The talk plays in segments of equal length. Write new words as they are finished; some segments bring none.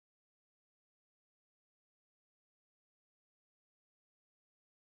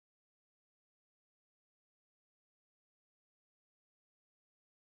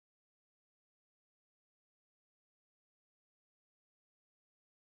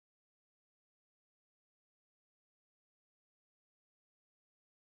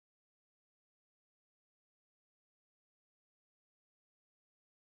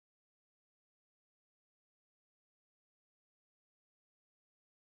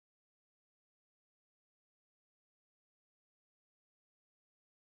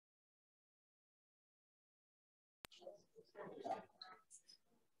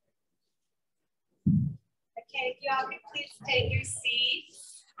Okay, if y'all could please take your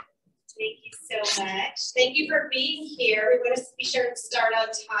seats. Thank you so much. Thank you for being here. We want to be sure to start on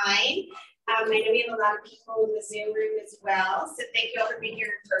time. I know we have a lot of people in the Zoom room as well, so thank you all for being here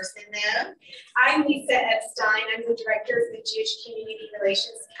in person though. I'm Lisa Epstein. I'm the Director of the Jewish Community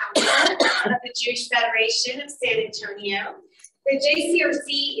Relations Council of the Jewish Federation of San Antonio. The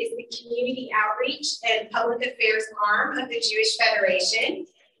JCRC is the Community Outreach and Public Affairs arm of the Jewish Federation.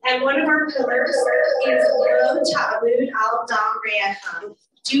 And one of our pillars is Lo Ta'amud al Dam Re'echem.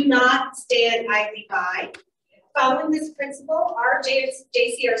 Do not stand idly by. Following this principle, our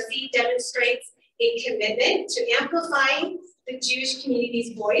JCRC demonstrates a commitment to amplifying the Jewish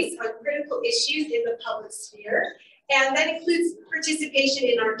community's voice on critical issues in the public sphere, and that includes participation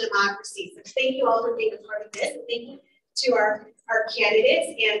in our democracy. So thank you all for being a part of this. And thank you to our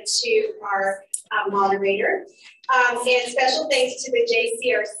candidates and to our moderator. And special thanks to the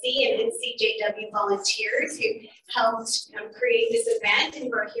JCRC and NCJW volunteers who helped create this event and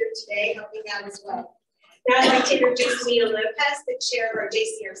who are here today helping out as well. Now I'd like to introduce Nina Lopez, the chair of our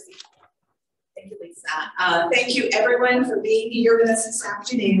JCRC. Thank you, Lisa. Thank you, everyone, for being here with us this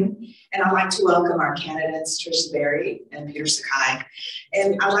afternoon. And I'd like to welcome our candidates, Trish, DeBerry, and Peter Sakai.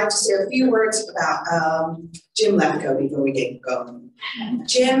 And I'd like to say a few words about Jim Lefkoe before we get going.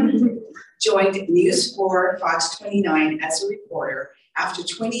 Jim joined News 4 Fox 29 as a reporter after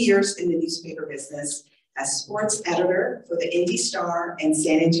 20 years in the newspaper business as sports editor for the Indy Star and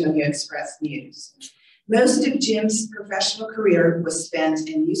San Antonio Express News. Most of Jim's professional career was spent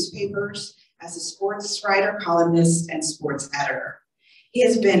in newspapers as a sports writer, columnist, and sports editor. He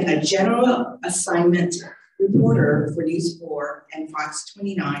has been a general assignment reporter for News 4 and Fox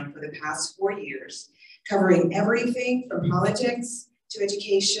 29 for the past 4 years, covering everything from politics to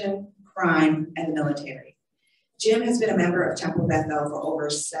education, crime, and the military. Jim has been a member of Temple Bethel for over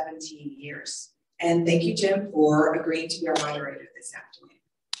 17 years. And thank you, Jim, for agreeing to be our moderator this afternoon.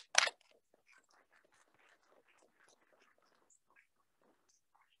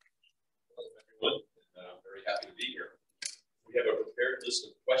 Happy to be here. We have a prepared list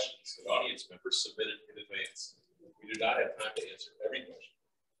of questions that audience members submitted in advance. We do not have time to answer every question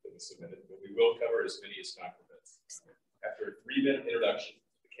that was submitted, but we will cover as many as time permits. After a 3-minute introduction,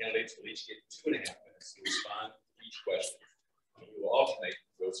 the candidates will each get 2.5 minutes to respond to each question. And we will alternate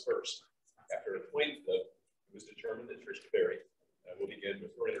who goes first. After a coin flip, it was determined that Trish DeBerry will begin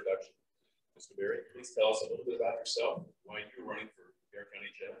with her introduction. Ms. DeBerry, please tell us a little bit about yourself, why you're running for Bexar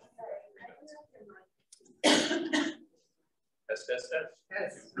County Judge. 3 minutes.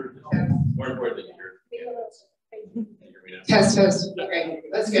 Test. More importantly, you hear me now? Test. Okay,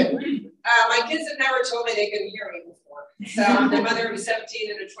 that's good. My kids have never told me they couldn't hear me before. So I'm the mother of a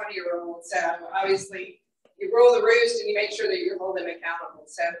 17 and a 20-year-old. So obviously, you roll the roost and you make sure that you hold them accountable.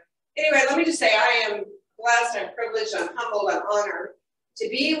 So anyway, let me just say I am blessed, I'm privileged, I'm humbled, I'm honored to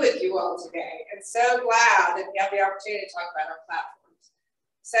be with you all today. And so glad that we have the opportunity to talk about our platform.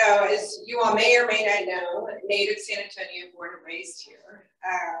 So as you all may or may not know, native San Antonio, born and raised here.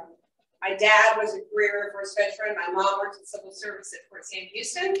 My dad was a career Air Force veteran. My mom worked in civil service at Fort Sam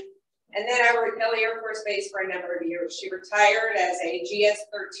Houston. And then I worked at Kelly Air Force Base for a number of years. She retired as a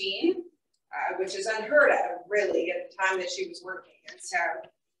GS-13, which is unheard of, really, at the time that she was working. And so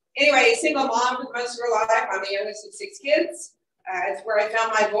anyway, a single mom for most of her life. I'm the youngest of 6 kids. It's where I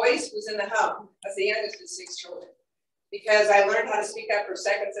found my voice was in the home as the youngest of 6 children. Because I learned how to speak up for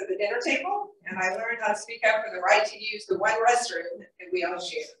seconds at the dinner table, and I learned how to speak up for the right to use the one restroom that we all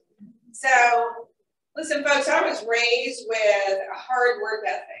share. So, listen, folks, I was raised with a hard work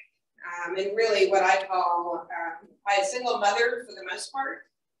ethic, and really what I call by a single mother for the most part,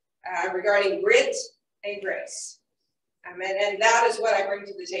 regarding grit and grace. And that is what I bring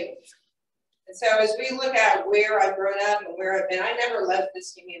to the table. And so as we look at where I've grown up and where I've been, I never left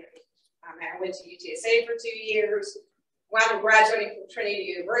this community. I went to UTSA for 2 years. Wound up graduating from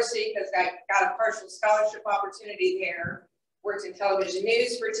Trinity University because I got a partial scholarship opportunity there, worked in television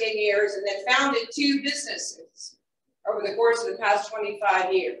news for 10 years, and then founded 2 businesses over the course of the past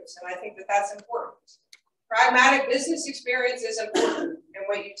 25 years. And I think that that's important. Pragmatic business experience is important in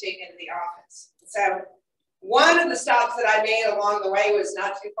what you take into the office. So one of the stops that I made along the way was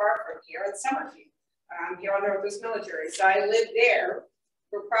not too far from here in Summerview, here on Northwest Military. So I lived there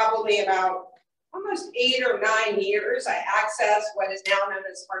for probably about almost 8 or 9 years. I accessed what is now known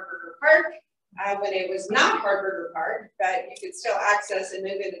as Hardburger Park, when it was not Hardburger Park, but you could still access and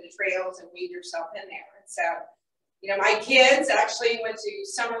move into the trails and weave yourself in there. And so, you know, my kids actually went to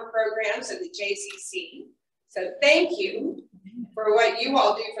summer programs at the JCC. So thank you for what you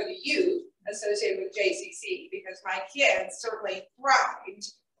all do for the youth associated with JCC, because my kids certainly thrived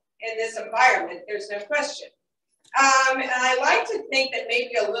in this environment. There's no question. And I like to think that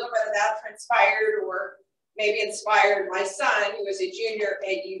maybe a little bit of that transpired or maybe inspired my son, who is a junior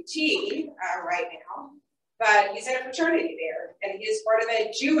at UT right now, but he's in a fraternity there, and he is part of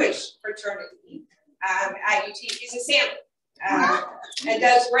a Jewish fraternity at UT. He's a Sammy, and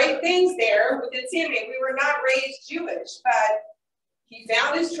does great things there within Sammy. We were not raised Jewish, but he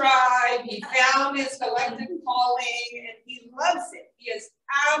found his tribe, he found his collective calling, and he loves it. He has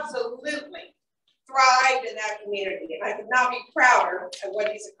absolutely thrived in that community, and I could not be prouder of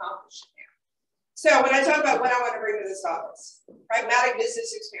what he's accomplished now. So when I talk about what I want to bring to this office, pragmatic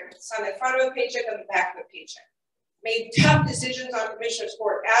business experience on the front of a paycheck, on the back of a paycheck. Made tough decisions on commissioner's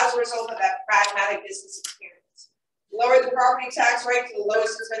court as a result of that pragmatic business experience. Lowered the property tax rate to the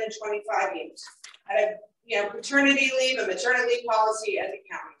lowest it's been in 25 years. Had a paternity leave, a maternity leave policy at the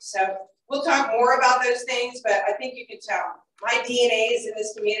county. So we'll talk more about those things, but I think you can tell my DNA is in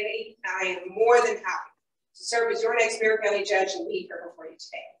this community, and I am more than happy to serve as your next Bexar County Judge and be here before you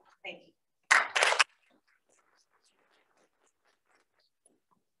today. Thank you.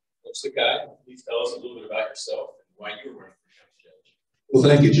 Sakai, please tell us a little bit about yourself and why you were running for county judge. Well,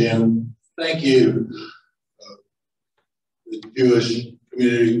 thank you, Jim. Thank you, the Jewish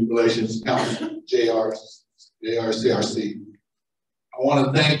Community Relations Council, JCRC. I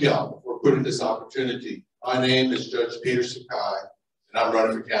want to thank y'all for putting this opportunity. My name is Judge Peter Sakai, and I'm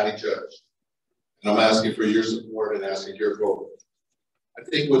running for county judge. And I'm asking for your support and asking your vote. I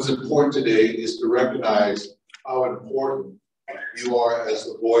think what's important today is to recognize how important you are as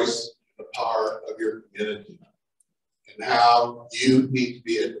the voice and the power of your community, and how you need to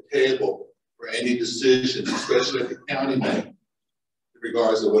be at the table for any decisions, especially at the county level, in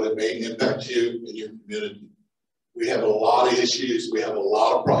regards to what it may impact you and your community. We have a lot of issues, we have a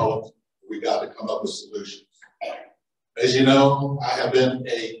lot of problems, we got to come up with solutions. As you know, I have been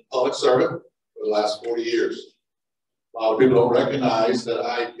a public servant for the last 40 years. A lot of people don't recognize that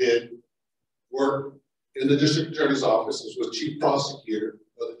I did work in the district attorney's office, was chief prosecutor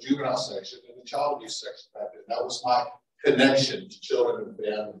of the juvenile section and the child abuse section back then. That was my connection to children and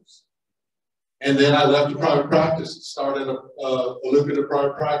families. And then I left the private practice and started a lucrative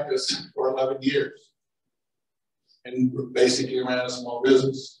private practice for 11 years. And basically ran a small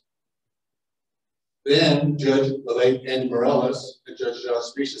business. Then the late Andy Morales and Judge John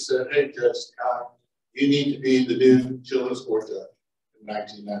Specia said, hey, Judge Scott, you need to be the new children's court judge in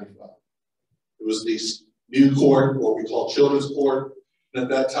 1995. It was the new court, what we call children's court. And at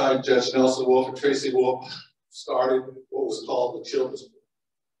that time, Judge Nelson Wolf and Tracy Wolf started what was called the children's court.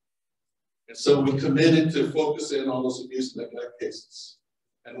 And so we committed to focus in on those abuse and neglect cases.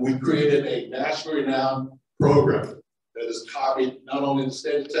 And we created a nationally renowned program that is copied not only in the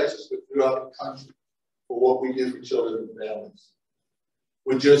state of Texas, but throughout the country for what we do for children and families.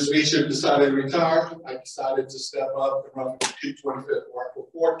 When Judge Specia decided to retire, I decided to step up and run for 225th Ward for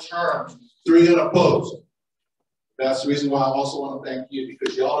 4 terms, 3 unopposed. That's the reason why I also want to thank you,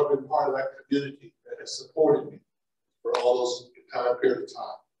 because y'all have been part of that community that has supported me for all those entire period of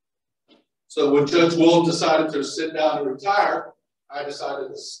time. So when Judge Wolf decided to sit down and retire, I decided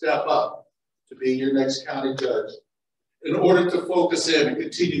to step up to be your next county judge in order to focus in and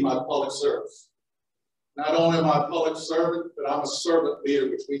continue my public service. Not only am I a public servant, but I'm a servant leader,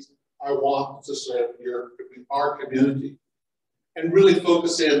 which means I want to serve our community and really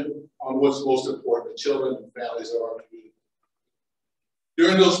focus in on what's most important, the children and families of our community.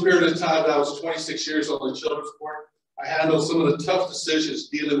 During those periods of time, I was 26 years on the children's court. I handled some of the tough decisions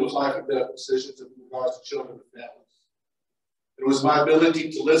dealing with life and death decisions in regards to children and families. It was my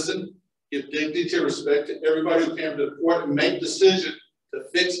ability to listen, give dignity and respect to everybody who came to the court, and make decisions to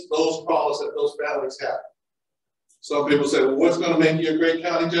fix those problems that those families have. Some people say, well, what's going to make you a great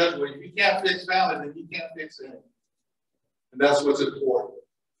county judge? Well, if you can't fix families, then you can't fix anything. And that's what's important.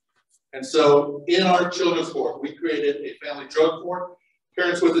 And so in our children's court, we created a family drug court,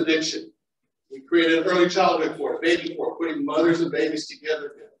 parents with addiction. We created an early childhood court, a baby court, putting mothers and babies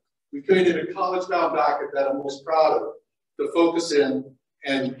together again. We created a college-bound docket that I'm most proud of to focus in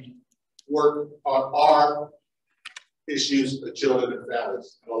and work on our issues of children and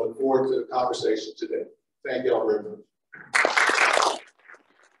families. And I look forward to the conversation today. Thank you all very much.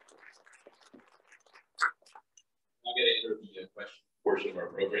 I'm going to enter the question portion of our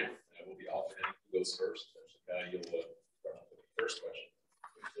program. We'll be alternating who goes first. You'll start off with the first question,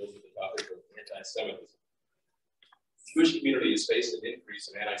 which deals with the topic of anti-Semitism. The Jewish community has faced an increase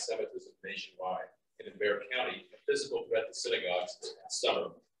in anti-Semitism nationwide, and in Bexar County, a physical threat to synagogues this past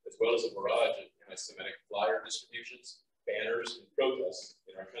summer, as well as a barrage of anti-Semitic flyer distributions, banners, and protests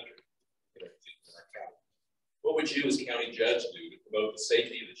in our country, in our county. What would you as county judge do to promote the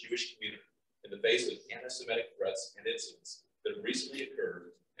safety of the Jewish community in the face of anti-Semitic threats and incidents that have recently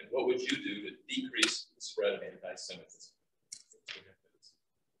occurred, and what would you do to decrease the spread of anti-Semitism?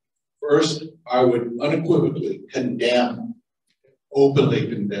 First, I would unequivocally openly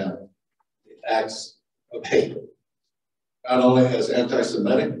condemn the acts of hate, not only as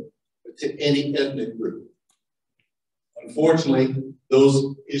anti-Semitic, but to any ethnic group. Unfortunately,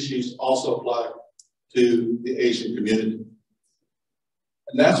 those issues also apply to the Asian community.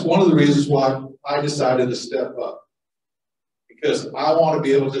 And that's one of the reasons why I decided to step up, because I want to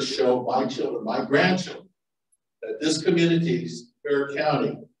be able to show my children, my grandchildren, that this community, DeBerry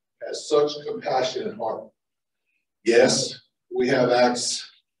County, has such compassion and heart. Yes, we have acts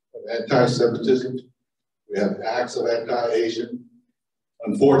of anti-Semitism. We have acts of anti-Asian.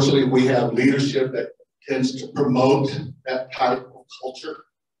 Unfortunately, we have leadership that tends to promote that type of culture.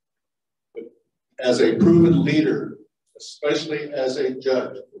 But as a proven leader, especially as a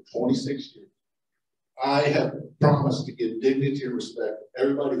judge for 26 years, I have promised to give dignity and respect to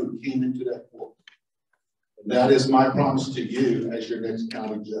everybody who came into that court. And that is my promise to you as your next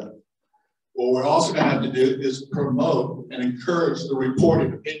county judge. What we're also going to have to do is promote and encourage the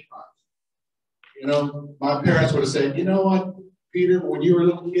reporting of hate crimes. You know, my parents would have said, you know what, Peter, when you were a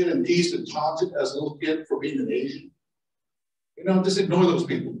little kid and teased and taunted as a little kid for being an Asian, you know, just ignore those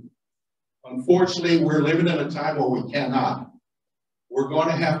people. Unfortunately, we're living in a time where we cannot. We're going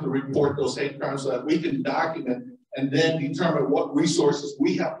to have to report those hate crimes so that we can document and then determine what resources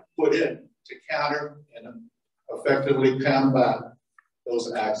we have to put in to counter and effectively combat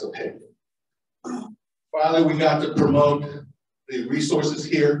those acts of hate. Finally, we got to promote the resources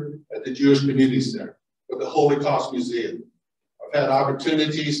here at the Jewish Community Center with the Holocaust Museum. I've had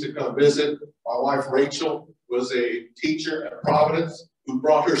opportunities to come visit. My wife, Rachel, was a teacher at Providence who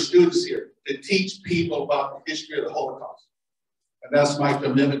brought her students here to teach people about the history of the Holocaust. And that's my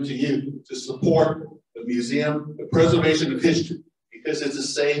commitment to you, to support the museum, the preservation of history, because it's the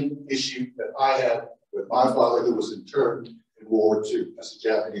same issue that I had with my father who was interned in World War II as a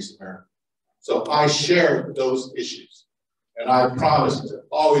Japanese American. So I share those issues, and I promise to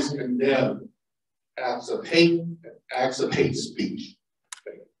always condemn acts of hate and acts of hate speech.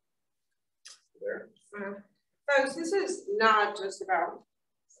 There. Folks, this is not just about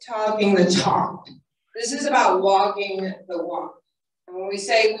talking the talk. This is about walking the walk. And when we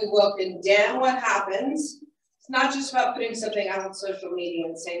say we will condemn what happens, it's not just about putting something out on social media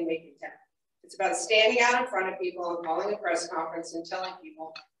and saying we condemn. It's about standing out in front of people and calling a press conference and telling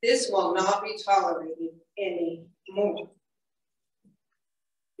people this will not be tolerated anymore.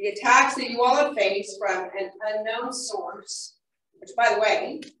 The attacks that you all have faced from an unknown source, which by the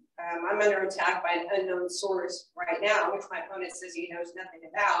way, I'm under attack by an unknown source right now, which my opponent says he knows nothing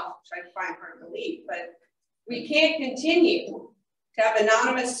about, which I find hard to believe, but we can't continue to have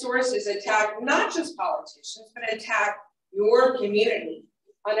anonymous sources attack not just politicians, but attack your community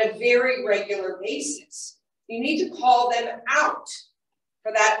on a very regular basis. You need to call them out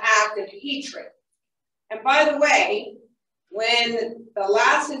for that act of hatred. And by the way, when the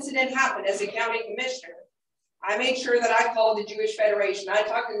last incident happened as a county commissioner, I made sure that I called the Jewish Federation. I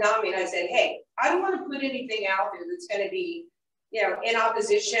talked to NAMI and I said, hey, I don't want to put anything out there that's going to be, you know, in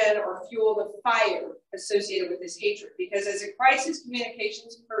opposition or fuel the fire associated with this hatred. Because as a crisis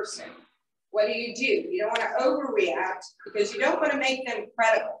communications person, what do? You don't want to overreact because you don't want to make them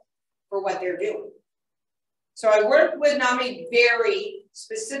credible for what they're doing. So I worked with NAMI very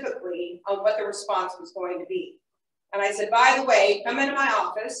specifically on what the response was going to be. And I said, by the way, come into my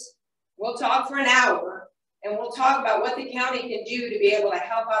office, we'll talk for an hour, and we'll talk about what the county can do to be able to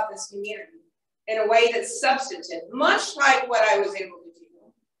help out this community in a way that's substantive, much like what I was able to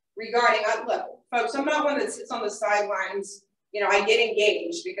do regarding, look, folks, I'm not one that sits on the sidelines. You know, I get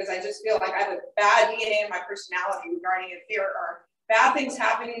engaged because I just feel like I have a bad DNA in my personality regarding if there are bad things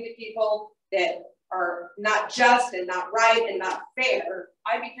happening to people that are not just and not right and not fair,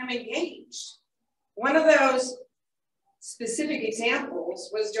 I become engaged. One of those specific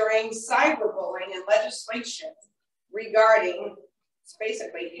examples was during cyberbullying and legislation regarding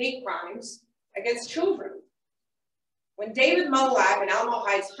basically hate crimes against children. When David Molak in Alamo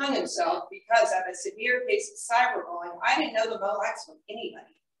Heights hung himself because of a severe case of cyberbullying, I didn't know the Molaks from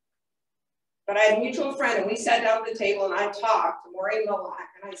anybody. But I had a mutual friend and we sat down at the table and I talked to Maureen Molak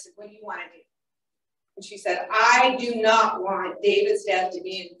and I said, what do you want to do? And she said, I do not want David's death to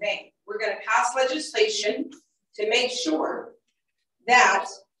be in vain. We're going to pass legislation to make sure that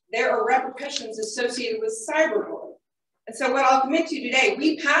there are repercussions associated with cyberbullying. And so what I'll commit to today,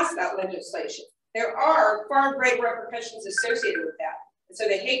 we passed that legislation. There are far greater repercussions associated with that. And so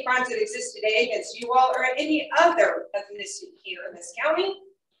the hate crimes that exist today against you all or any other ethnicity here in this county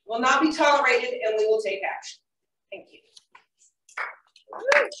will not be tolerated, and we will take action. Thank you.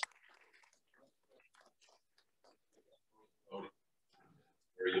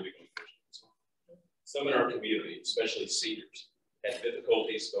 Some in our community, especially seniors, had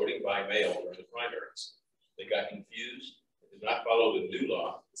difficulties voting by mail during the primaries. They got confused and did not follow the new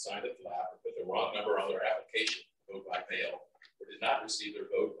law to sign the flap or put the wrong number on their application to vote by mail, or did not receive their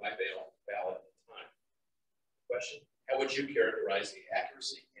vote by mail ballot in time. Question: how would you characterize the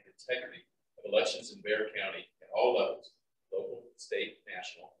accuracy and integrity of elections in Bexar County at all levels, local, state,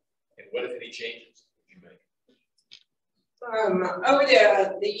 national, and what, if any, changes would you make? Over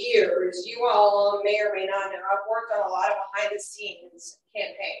the years, you all may or may not know, I've worked on a lot of behind the scenes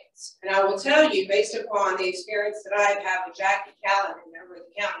campaigns. And I will tell you, based upon the experience that I've had with Jackie Callan in over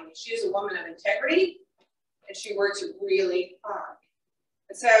the county, she is a woman of integrity and she works really hard.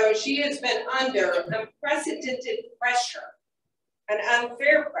 And so she has been under unprecedented pressure and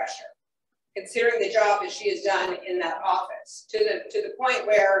unfair pressure, considering the job that she has done in that office, to the point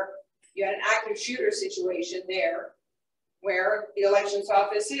where you had an active shooter situation there where the elections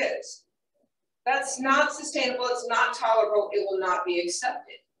office is. That's not sustainable, it's not tolerable, it will not be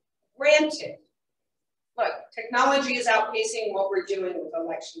accepted. Granted, look, technology is outpacing what we're doing with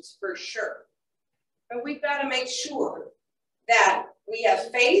elections for sure. But we've got to make sure that we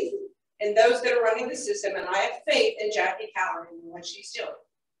have faith in those that are running the system, and I have faith in Jackie Callan and what she's doing.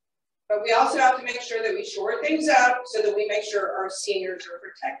 But we also have to make sure that we shore things up so that we make sure our seniors are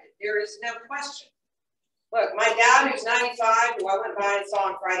protected. There is no question. Look, my dad, who's 95, who I went by and saw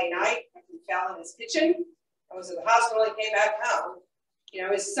on Friday night, I fell in his kitchen. I was at the hospital and came back home. You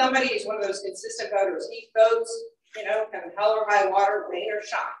know, is somebody who's one of those consistent voters. He votes, you know, kind of hell or high water, rain or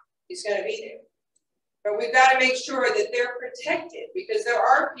shine. He's going to be there. But we've got to make sure that they're protected, because there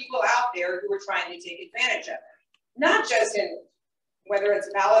are people out there who are trying to take advantage of it. Not just in whether it's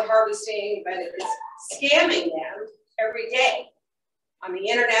ballot harvesting, but it's scamming them every day on the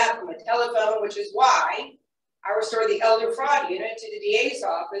internet, on the telephone, which is why I restored the elder fraud unit to the DA's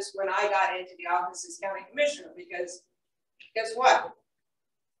office when I got into the office as county commissioner, because guess what?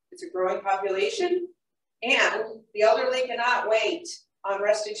 It's a growing population, and the elderly cannot wait on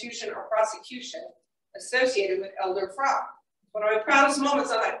restitution or prosecution associated with elder fraud. One of my proudest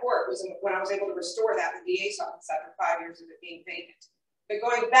moments on that court was when I was able to restore that in the DA's office after 5 years of it being vacant. But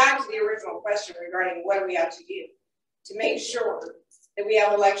going back to the original question regarding what do we have to do to make sure that we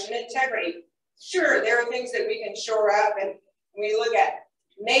have election integrity. Sure, there are things that we can shore up, and we look at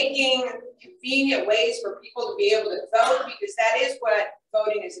making convenient ways for people to be able to vote, because that is what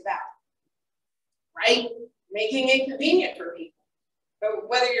voting is about, right? Making it convenient for people. But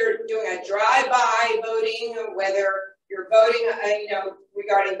whether you're doing a drive-by voting, or whether you're voting, you know,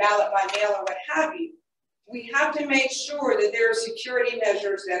 regarding ballot by mail or what have you, we have to make sure that there are security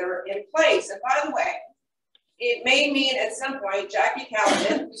measures that are in place. And by the way, it may mean at some point, Jackie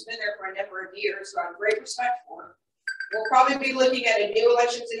Callan, who's been there for a number of years, who I have great respect for, will probably be looking at a new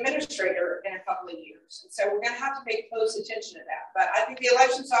elections administrator in a couple of years. And so we're going to have to pay close attention to that. But I think the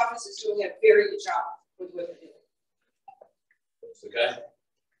elections office is doing a very good job with what they're doing. Okay.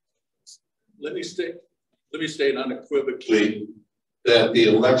 Let me state unequivocally that the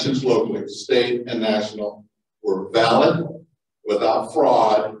elections locally, state and national, were valid, without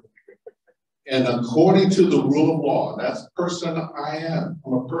fraud, and according to the rule of law. That's the person I am.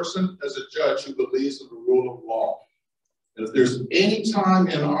 I'm a person as a judge who believes in the rule of law. And if there's any time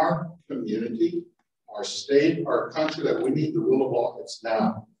in our community, our state, our country that we need the rule of law, it's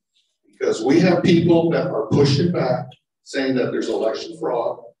now. Because we have people that are pushing back, saying that there's election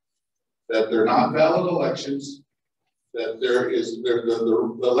fraud, that they're not valid elections, that the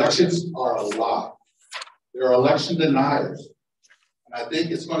elections are a lie. There are election deniers. And I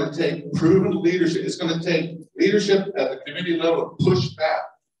think it's going to take proven leadership. It's going to take leadership at the community level to push back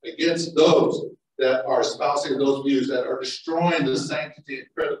against those that are espousing those views, that are destroying the sanctity and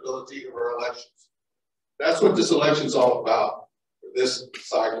credibility of our elections. That's what this election is all about, for this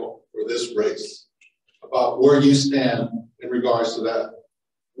cycle, for this race, about where you stand in regards to that.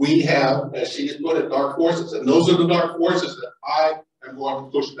 We have, as she has put it, dark forces, and those are the dark forces that I am going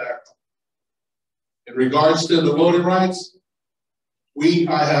to push back on. In regards to the voting rights, we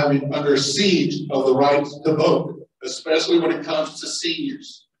are having under siege of the right to vote, especially when it comes to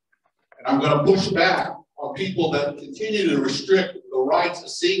seniors. And I'm going to push back on people that continue to restrict the rights of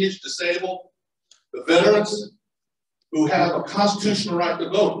seniors, disabled, the veterans who have a constitutional right to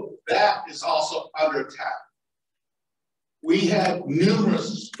vote. That is also under attack. We had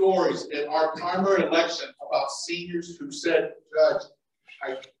numerous stories in our primary election about seniors who said, Judge,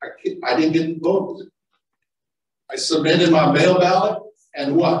 I didn't get to vote. I submitted my mail ballot,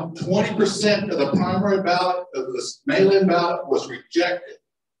 And what, 20% of the primary ballot, of the mail-in ballot was rejected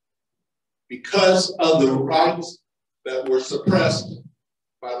because of the rights that were suppressed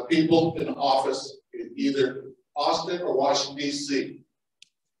by the people in office in either Austin or Washington, D.C.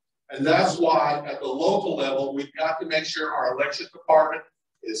 And that's why at the local level, we've got to make sure our election department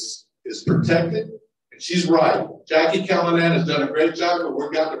is protected. And she's right. Jackie Callanan has done a great job, but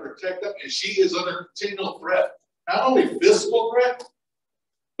we've got to protect them. And she is under continual threat, not only physical threat,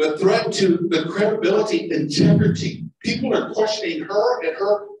 but threat to the credibility, integrity. People are questioning her and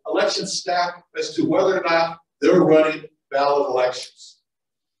her election staff as to whether or not they're running valid elections.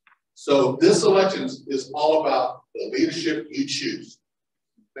 So this election is all about the leadership you choose.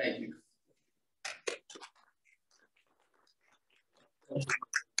 Thank you. On the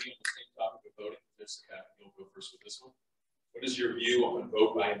same topic of voting, Sakai, you'll go first with this one. What is your view on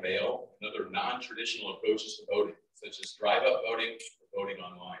vote by mail and other non-traditional approaches to voting, such as drive-up voting or voting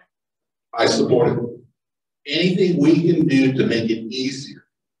online? I support it. Anything we can do to make it easier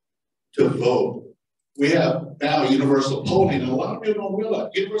to vote. We have now universal polling, and a lot of people don't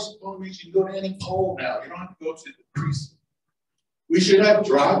realize universal polling means you can go to any poll now. You don't have to go to the precinct. We should have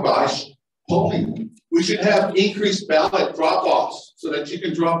drive-by polling. We should have increased ballot drop-offs so that you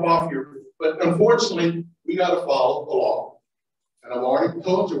can drop off your, but unfortunately, we got to follow the law. And I've already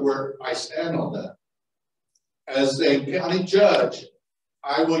told you where I stand on that. As a county judge,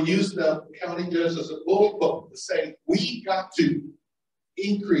 I will use the county judge as a bullet point to say, we got to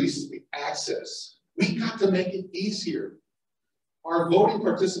increase the access. We got to make it easier. Our voting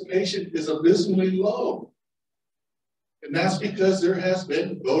participation is abysmally low. And that's because there has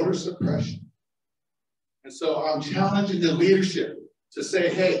been voter suppression. And so I'm challenging the leadership to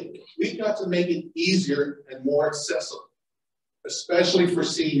say, hey, we got to make it easier and more accessible, especially for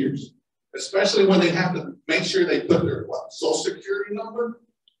seniors, especially when they have to make sure they put their social security number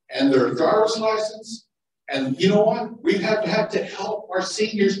and their driver's license. And you know what? We have to help our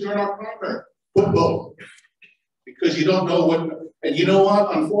seniors during our primary. Put both. Because you don't know what, and you know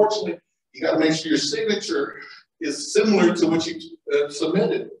what? Unfortunately, you got to make sure your signature is similar to what you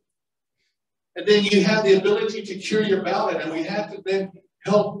submitted. And then you have the ability to cure your ballot, and we have to then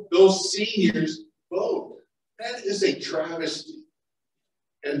help those seniors vote. That is a travesty.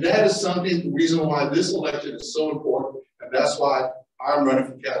 And that is something, the reason why this election is so important, and that's why I'm running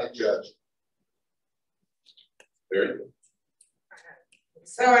for county judge. Barry?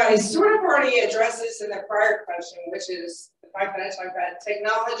 So I sort of already addressed this in the prior question, which is the fact that I talked about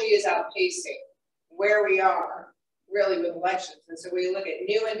technology is outpacing where we are really with elections. And so we look at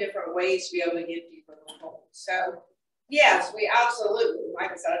new and different ways to be able to get people to vote. So yes, we absolutely,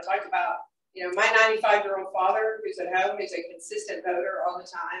 like I said, I talked about, you know, my 95-year-old father who's at home is a consistent voter all the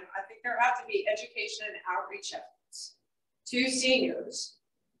time. I think there have to be education and outreach efforts to seniors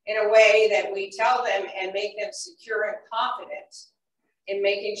in a way that we tell them and make them secure and confident in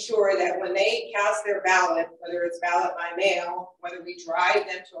making sure that when they cast their ballot, whether it's ballot by mail, whether we drive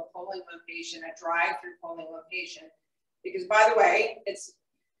them to a polling location, a drive-through polling location, because by the way, it's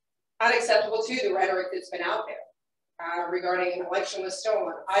unacceptable too, the rhetoric that's been out there regarding an election was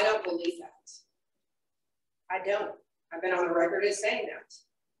stolen. I don't believe that. I don't. I've been on the record as saying that.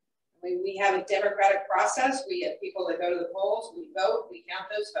 We have a democratic process. We have people that go to the polls, we vote, we count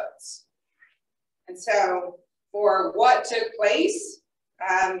those votes. And so for what took place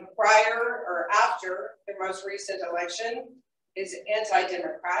prior or after the most recent election is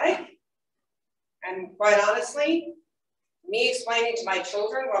anti-democratic. And quite honestly, me explaining to my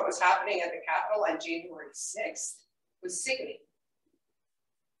children what was happening at the Capitol on January 6th was sickening.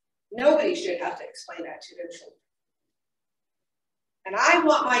 Nobody should have to explain that to their children. And I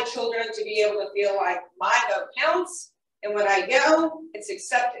want my children to be able to feel like my vote counts, and when I go, it's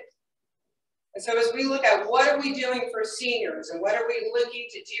accepted. And so as we look at what are we doing for seniors and what are we looking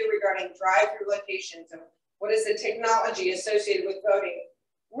to do regarding drive-through locations and what is the technology associated with voting,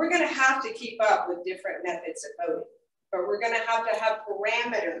 we're going to have to keep up with different methods of voting, but we're going to have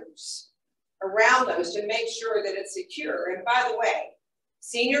parameters around those to make sure that it's secure. And by the way,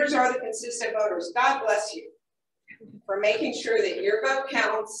 seniors are the consistent voters. God bless you for making sure that your vote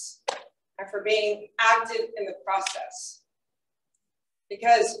counts and for being active in the process.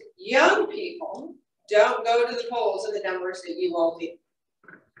 Because young people don't go to the polls in the numbers that you all do.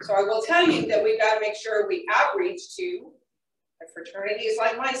 So I will tell you that we've got to make sure we outreach to the fraternities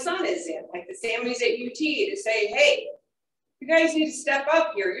like my son is in, like the Sammys at UT, to say, hey, you guys need to step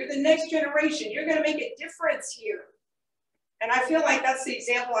up here. You're the next generation. You're going to make a difference here. And I feel like that's the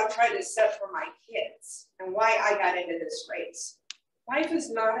example I'm trying to set for my kids and why I got into this race. Life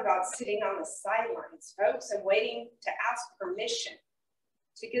is not about sitting on the sidelines, folks, and waiting to ask permission.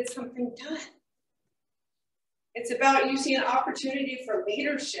 to get something done. It's about using an opportunity for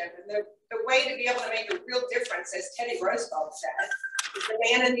leadership, and the way to be able to make a real difference, as Teddy Roosevelt said, is the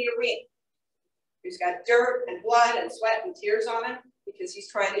man in the arena who's got dirt and blood and sweat and tears on him because he's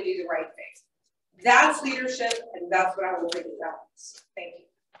trying to do the right thing. That's leadership, and that's what I will bring about. Thank you.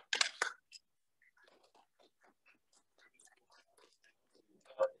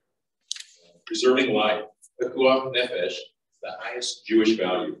 Preserving life, pikuach nefesh, is the highest Jewish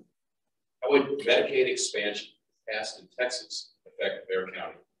value. How would Medicaid expansion passed in Texas affect Bexar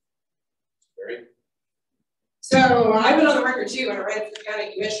County? Barry? So I've been on the record too when I ran for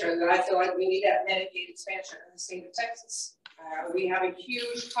county commissioner that I feel like we need that Medicaid expansion in the state of Texas. We have a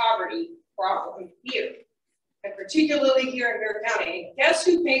huge poverty problem here, and particularly here in Bexar County. And guess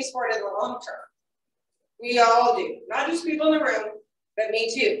who pays for it in the long term? We all do, not just people in the room, but me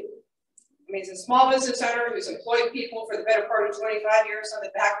too. I mean, it's a small business owner who's employed people for the better part of 25 years on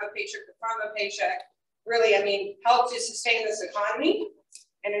the back of a paycheck, the front of a paycheck. Really, I mean, helped to sustain this economy.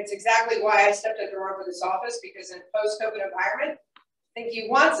 And it's exactly why I stepped up to run for this office, because in a post-COVID environment, I think you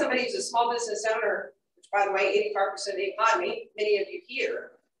want somebody who's a small business owner, which by the way, 85% of the economy, many of you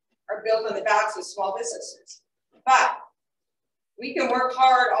here, are built on the backs of small businesses. But we can work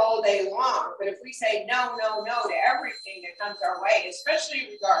hard all day long, but if we say no, no, no to everything that comes our way, especially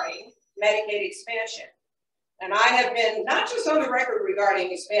regarding Medicaid expansion. And I have been not just on the record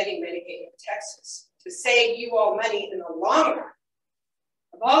regarding expanding Medicaid in Texas to save you all money in the long run.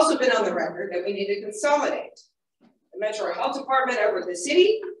 I've also been on the record that we need to consolidate the Metro Health Department over the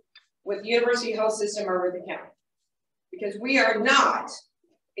city with the University Health System over the county. Because we are not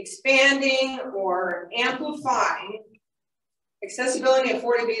expanding or amplifying accessibility and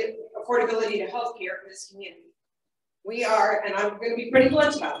affordability to healthcare in this community. We are, and I'm going to be pretty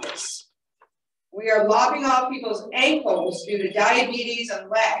blunt about this, we are lopping off people's ankles due to diabetes and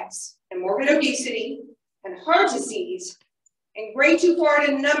legs and morbid obesity and heart disease and grade 2 far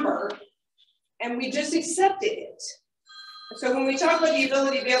in number, and we just accepted it. And so when we talk about the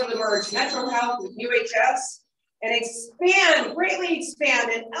ability to be able to merge Metro Health with UHS and expand, greatly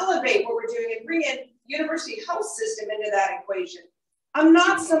expand and elevate what we're doing and bring in University Health System into that equation, I'm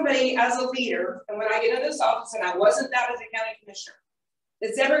not somebody as a leader, and when I get in this office, and I wasn't that as a county commissioner,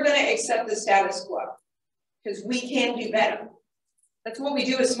 that's ever going to accept the status quo, because we can do better. That's what we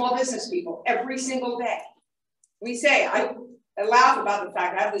do as small business people every single day. We say, I laugh about the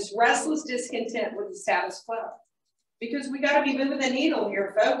fact I have this restless discontent with the status quo, because we got to be moving the needle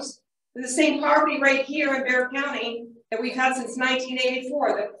here, folks. The same poverty rate here in Bexar County that we've had since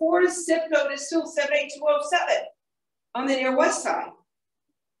 1984. The poorest zip code is still 78207 on the near west side.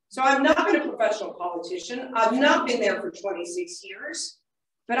 So I've not been a professional politician. I've not been there for 26 years,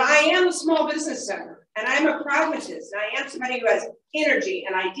 but I am a small business owner, and I'm a pragmatist, and I am somebody who has energy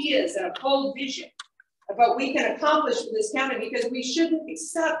and ideas and a bold vision of what we can accomplish for this county, because we shouldn't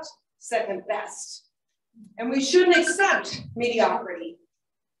accept second best, and we shouldn't accept mediocrity.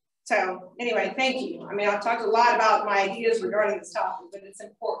 So anyway, thank you. I mean, I've talked a lot about my ideas regarding this topic, but it's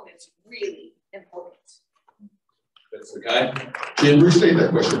important. It's really important. That's Sakai. Jim, restate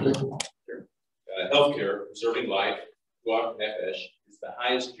that question. Sure. Healthcare, preserving life, pikuach nefesh, is the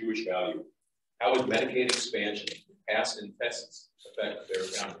highest Jewish value. How would Medicaid expansion passed in Texas affect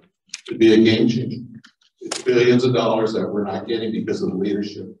Bexar County? It'd be a game changer. It's billions of dollars that we're not getting because of the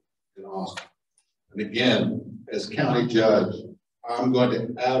leadership in Austin. And again, as county judge, I'm going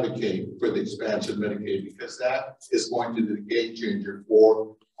to advocate for the expansion of Medicaid, because that is going to be the game changer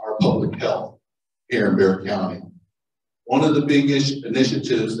for our public health here in Bexar County. One of the big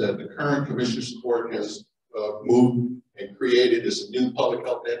initiatives that the current Commissioner's Court has moved and created is a new public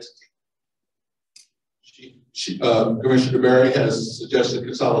health entity. Commissioner DeBerry has suggested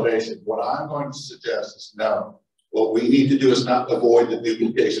consolidation. What I'm going to suggest is no. What we need to do is not avoid the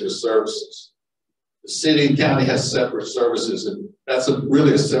duplication of services. The city and county has separate services, and that's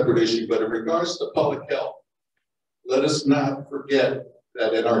really a separate issue. But in regards to public health, let us not forget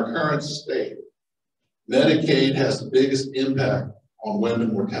that in our current state, Medicaid has the biggest impact on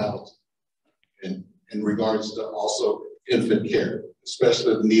women mortality in regards to also infant care,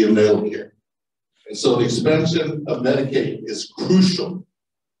 especially neonatal care. And so the expansion of Medicaid is crucial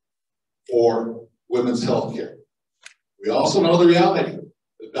for women's health care. We also know the reality.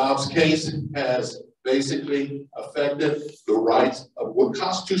 The Dobbs case has basically affected the rights of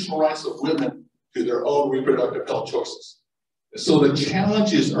constitutional rights of women to their own reproductive health choices. And so the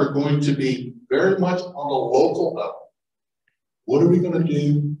challenges are going to be very much on a local level. What are we going to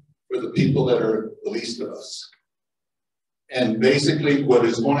do for the people that are the least of us? And basically what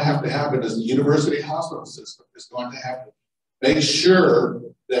is going to happen is the university hospital system is going to have to make sure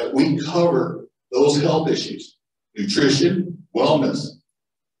that we cover those health issues, nutrition, wellness,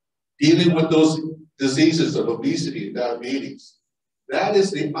 dealing with those diseases of obesity and diabetes. That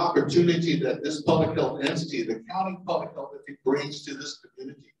is the opportunity that this public health entity, the county public health entity, brings to this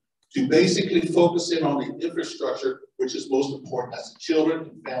community, to basically focus in on the infrastructure, which is most important as the children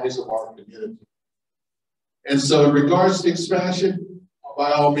and families of our community. And so in regards to expansion,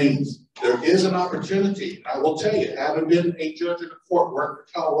 by all means, there is an opportunity. I will tell you, having been a judge in a court working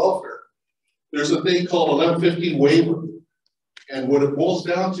for child welfare, there's a thing called 1115 waiver. And what it boils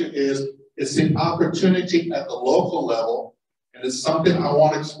down to is it's the opportunity at the local level, and it's something I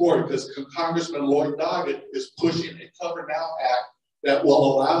want to explore because Congressman Lloyd Doggett is pushing a Cover Now Act that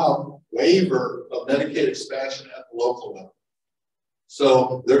will allow waiver of Medicaid expansion at the local level.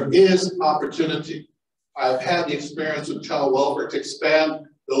 So there is opportunity. I've had the experience with child welfare to expand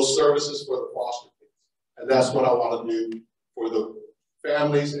those services for the foster kids. And that's what I want to do for the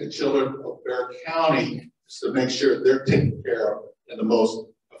families and children of Bexar County, is to make sure they're taken care of in the most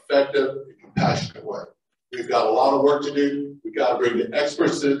effective and compassionate way. We've got a lot of work to do. We've got to bring the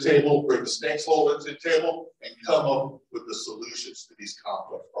experts to the table, bring the stakeholders to the table, and come up with the solutions to these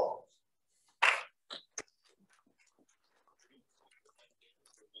complex problems.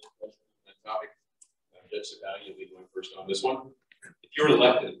 Judge Sakai, you'll be going first on this one. If you're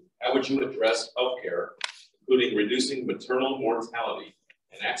elected, how would you address healthcare, including reducing maternal mortality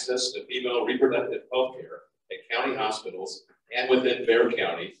and access to female reproductive healthcare at county hospitals and within Bexar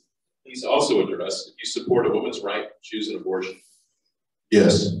County? Please also address if you support a woman's right to choose an abortion.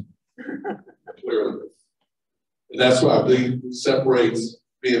 Yes, clearly. And that's what I believe separates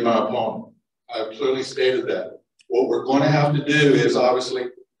me and my opponent. I've clearly stated that. What we're going to have to do is obviously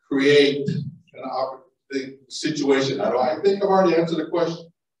create the situation. I think I've already answered the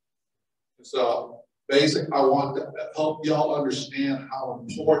question. So basically, I want to help y'all understand how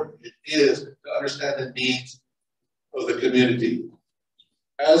important it is to understand the needs of the community.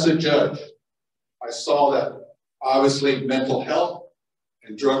 As a judge, I saw that obviously mental health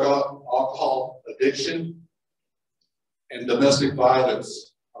and drug alcohol addiction and domestic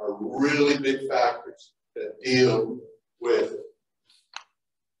violence are really big factors that deal with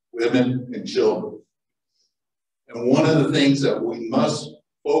women and children. And one of the things that we must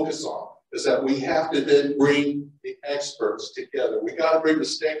focus on is that we have to then bring the experts together. We got to bring the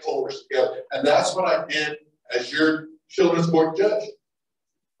stakeholders together. And that's what I did as your children's court judge.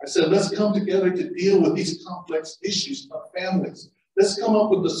 I said, let's come together to deal with these complex issues of families. Let's come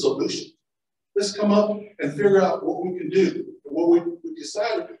up with a solution. Let's come up and figure out what we can do, and what we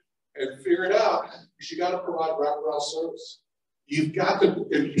decided to do, and figure it out, because you got to provide wraparound service. You've got to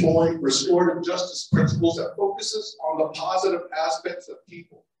employ restorative justice principles that focuses on the positive aspects of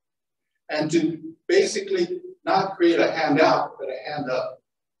people, and to basically not create a handout, but a hand up.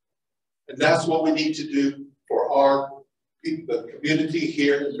 And that's what we need to do for our the community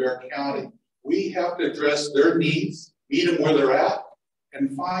here in Bexar County. We have to address their needs, meet them where they're at,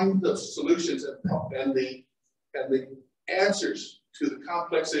 and find the solutions and the answers to the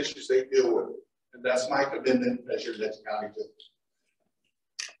complex issues they deal with. And that's my commitment as your next county judge.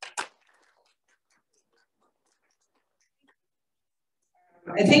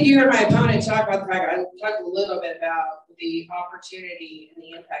 I think you heard my opponent talk about the fact, I talked a little bit about the opportunity and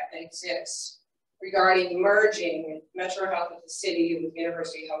the impact that exists regarding merging Metro Health of the city with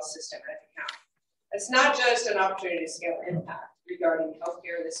University Health System at the county. It's not just an opportunity to scale impact regarding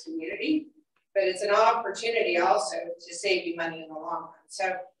healthcare in this community, but it's an opportunity also to save you money in the long run.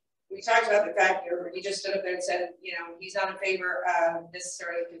 So we talked about the fact that he just stood up there and said, you know, he's not in favor of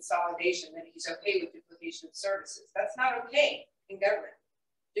necessarily consolidation, that he's okay with duplication of services. That's not okay in government.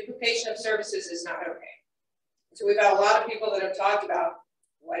 Duplication of services is not okay. So we've got a lot of people that have talked about,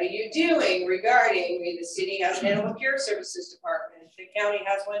 what are you doing regarding, the city has an animal care services department, the county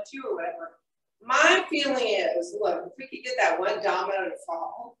has one too, or whatever. My feeling is, look, if we could get that one domino to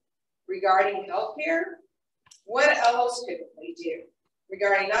fall regarding healthcare, what else could we do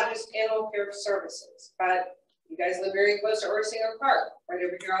regarding not just animal care services, but you guys live very close to Orsinger Park, right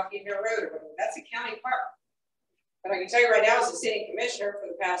over here off Union Road or whatever. That's a county park. But I can tell you right now, as a city commissioner for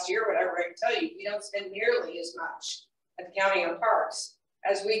the past year, whatever, I can tell you, we don't spend nearly as much at the county on parks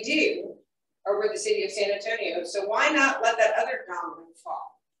as we do over the city of San Antonio. So why not let that other domino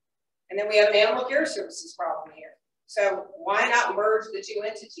fall? And then we have an animal care services problem here. So why not merge the two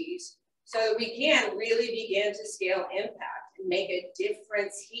entities so that we can really begin to scale impact and make a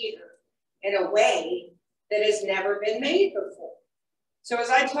difference here in a way that has never been made before? So as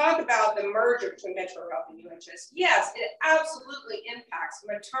I talk about the merger between Metro Health and UHS, yes, it absolutely impacts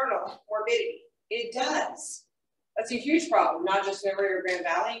maternal morbidity. It does. That's a huge problem, not just in the Rio Grande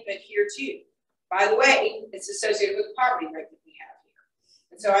Valley, but here too. By the way, it's associated with the poverty rate that we have here.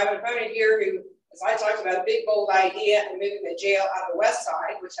 And so I have an opponent here who, as I talked about, a big, bold idea and moving the jail out of the west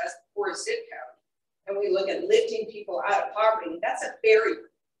side, which has the poorest zip code. And we look at lifting people out of poverty. That's a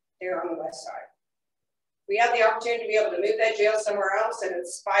barrier there on the west side. We have the opportunity to be able to move that jail somewhere else and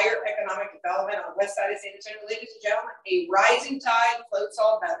inspire economic development on the west side of San Antonio. Ladies and gentlemen, a rising tide floats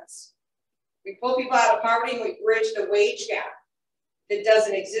all boats. We pull people out of poverty and we bridge the wage gap that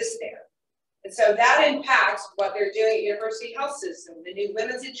doesn't exist there. And so that impacts what they're doing at University Health System, the new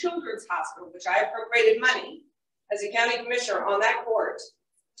Women's and Children's Hospital, which I appropriated money as a county commissioner on that court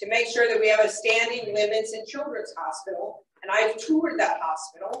to make sure that we have a standing Women's and Children's Hospital. And I've toured that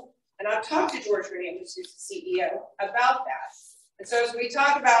hospital and I've talked to George Hernandez, who's the CEO, about that. And so as we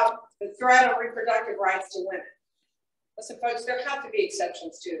talk about the threat on reproductive rights to women, listen folks, there have to be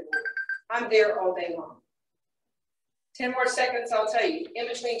exceptions to the rule. I'm there all day long. 10 more seconds, I'll tell you, in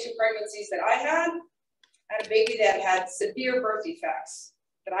between two pregnancies that I had a baby that had severe birth defects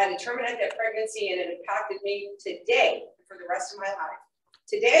that I had to terminate that pregnancy, and it impacted me today for the rest of my life.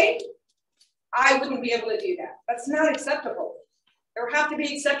 Today, I wouldn't be able to do that. That's not acceptable. There have to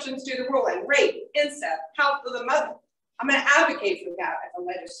be exceptions to the rule, and rape, incest, health of the mother. I'm going to advocate for that at the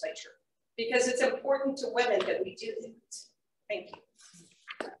legislature because it's important to women that we do that. Thank you.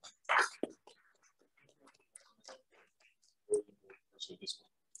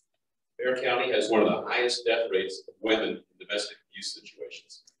 Bexar County has one of the highest death rates of women in domestic abuse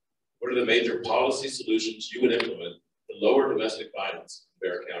situations. What are the major policy solutions you would implement to lower domestic violence in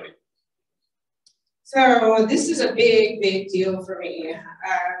Bexar County? So this is a big, big deal for me.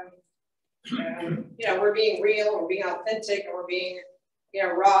 You know, we're being real, we're being authentic, and we're being, you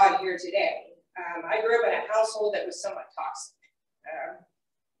know, raw here today. I grew up in a household that was somewhat toxic.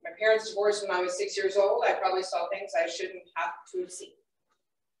 My parents divorced when I was 6 years old. I probably saw things I shouldn't have to have seen.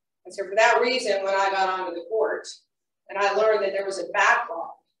 And so for that reason, when I got onto the court and I learned that there was a backlog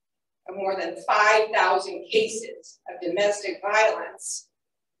of more than 5,000 cases of domestic violence,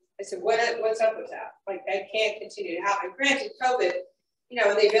 I said, what's up with that? Like, that can't continue to happen. Granted, COVID, you know,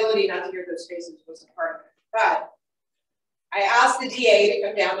 and the ability not to hear those cases was a part of it. But I asked the DA to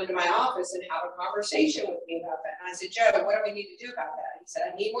come down into my office and have a conversation with me about that. And I said, Joe, what do we need to do about that? He said,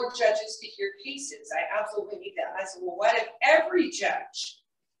 I need more judges to hear cases. I absolutely need that. And I said, well, what if every judge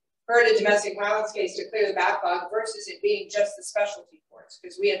heard a domestic violence case to clear the backlog versus it being just the specialty courts?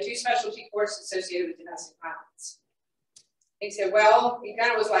 Because we have 2 specialty courts associated with domestic violence. He said, well, he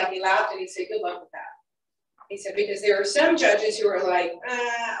kind of was like, he laughed and he said, good luck with that. He said, because there are some judges who are like,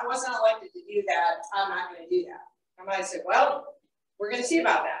 I wasn't elected to do that. I'm not going to do that. And I said, well, we're going to see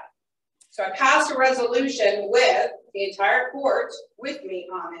about that. So I passed a resolution with the entire court with me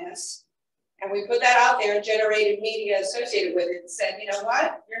on this. And we put that out there and generated media associated with it and said, you know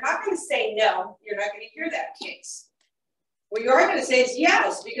what? You're not going to say no. You're not going to hear that case. What you are going to say is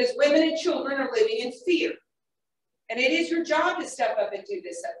yes, because women and children are living in fear. And it is your job to step up and do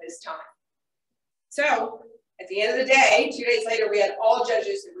this at this time. So at the end of the day, 2 days later, we had all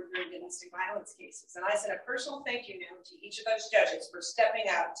judges that were doing domestic violence cases. And I sent a personal thank you note to each of those judges for stepping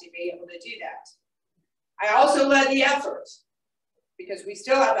out to be able to do that. I also led the effort because we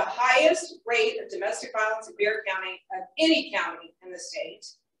still have the highest rate of domestic violence in Bexar County of any county in the state,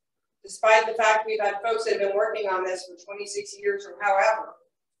 despite the fact we've had folks that have been working on this for 26 years or however.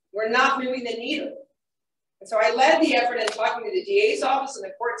 We're not moving the needle. And so I led the effort in talking to the DA's office and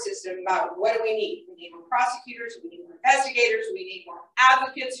the court system about what do we need. We need more prosecutors, we need more investigators, we need more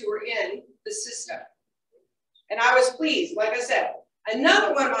advocates who are in the system. And I was pleased, like I said,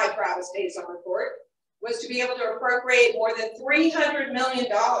 another one of my proudest days on the court was to be able to appropriate more than $300 million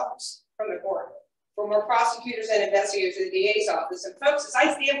from the court for more prosecutors and investigators in the DA's office. And folks, as I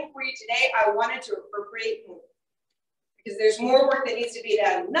stand before you today, I wanted to appropriate more because there's more work that needs to be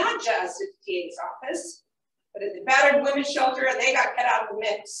done, not just at the DA's office, but at the battered women's shelter, and they got cut out of the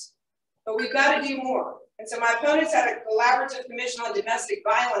mix. But we've got to do more. And so my opponents had a collaborative commission on domestic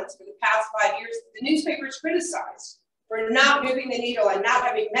violence for the past 5 years. The newspapers criticized for not moving the needle and not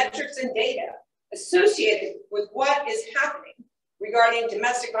having metrics and data associated with what is happening regarding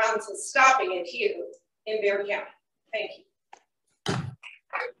domestic violence and stopping it here in Bexar County. Thank you.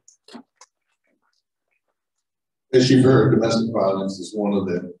 As you've heard, domestic violence is one of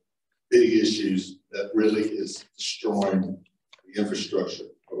the big issues that really is destroying the infrastructure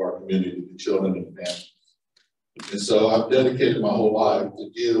of our community, the children and families. And so I've dedicated my whole life to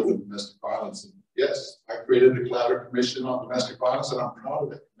deal with domestic violence. And yes, I created the Collaborative Commission on Domestic Violence, and I'm proud of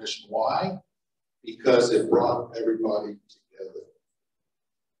that commission. Why? Because it brought everybody together.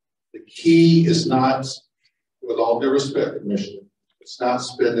 The key is not with all due respect, Commissioner, it's not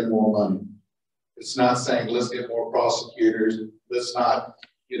spending more money. It's not saying, let's get more prosecutors, let's not,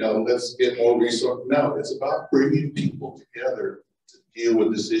 let's get more resources. No, it's about bringing people together to deal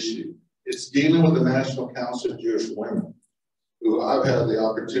with this issue. It's dealing with the National Council of Jewish Women, who I've had the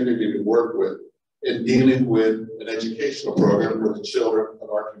opportunity to work with, in dealing with an educational program for the children of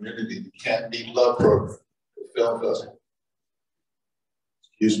our community, the Can't Be Love program, the film festival.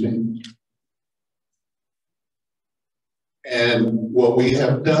 Excuse me. And what we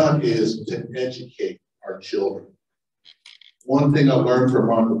have done is to educate our children. One thing I learned from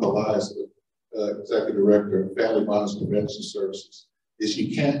Ron Elias, the Executive Director of Family Violence Prevention Services, is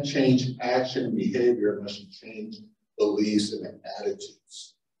you can't change action and behavior unless you change beliefs and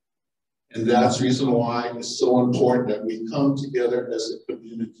attitudes. And that's the reason why it's so important that we come together as a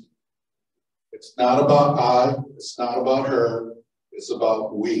community. It's not about I, it's not about her, it's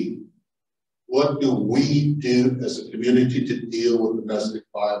about we. What do we do as a community to deal with domestic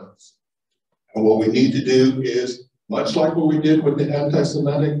violence? And what we need to do is, much like what we did with the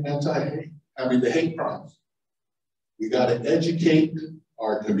anti-Semitic, the hate crimes, we got to educate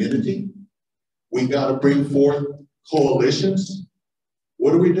our community. We got to bring forth coalitions.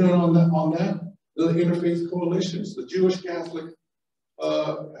 What are we doing on that? The interfaith coalitions, the Jewish Catholic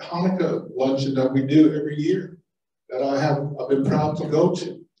Hanukkah luncheon that we do every year, that I've been proud to go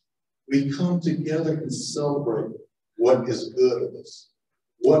to. We come together and celebrate what is good of us,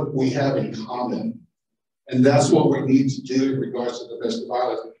 what we have in common. And that's what we need to do in regards to domestic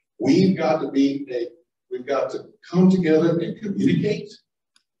violence. We've got to come together and communicate.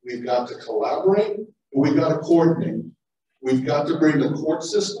 We've got to collaborate, and we've got to coordinate. We've got to bring the court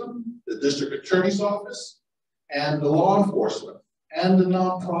system, the district attorney's office, and the law enforcement, and the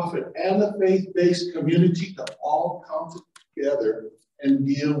nonprofit, and the faith-based community to all come together and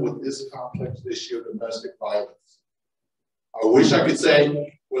deal with this complex issue of domestic violence. I wish I could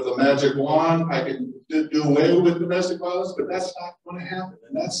say with a magic wand, I can do away with domestic violence, but that's not going to happen.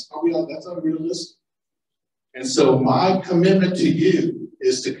 And that's unrealistic. And so my commitment to you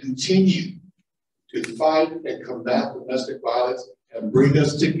is to continue to fight and combat domestic violence and bring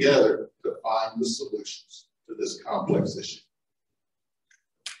us together to find the solutions to this complex issue.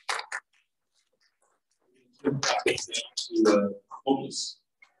 Homeless.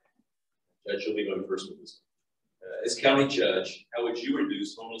 Judge, you'll be going first with this. As county judge, how would you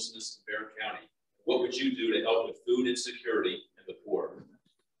reduce homelessness in Bexar County? What would you do to help with food insecurity and the poor?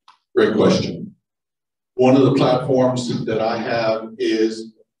 Great question. One of the platforms that I have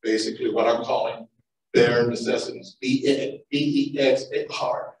is basically what I'm calling bare necessities, B-E-X-A-R,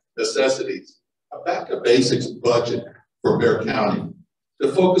 necessities. A back to basics budget for Bexar County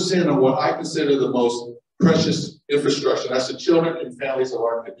to focus in on what I consider the most precious infrastructure. That's the children and families of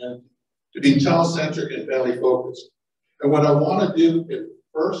our community, to be child-centric and family-focused. And what I want to do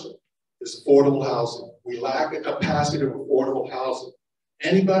first is affordable housing. We lack a capacity of affordable housing.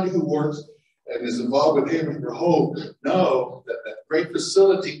 Anybody who works and is involved with Haven for Hope know that that great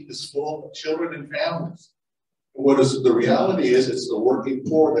facility is full of children and families. And the reality is, it's the working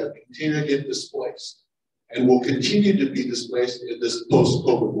poor that continue to get displaced and will continue to be displaced in this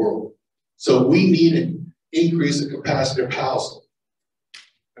post-COVID world. So we need an increase in capacity of housing.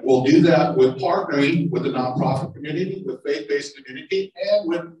 And we'll do that with partnering with the nonprofit community, with faith-based community, and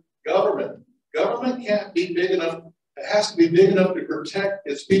with government. Government can't be big enough. It has to be big enough to protect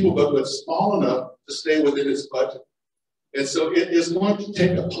its people, but small enough to stay within its budget. And so it is going to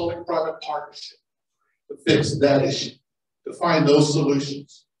take a public-private partnership to fix that issue, to find those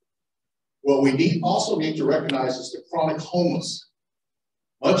solutions. What we also need to recognize is the chronic homeless.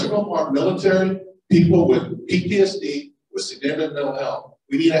 Much of them are military, people with PTSD, with significant mental health.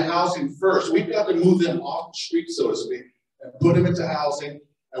 We need a housing first. We've got to move them off the street, so to speak, and put them into housing.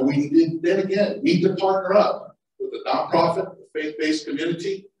 And we then again need to partner up with the nonprofit, the faith-based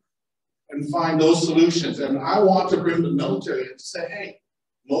community, and find those solutions. And I want to bring the military in to say, hey,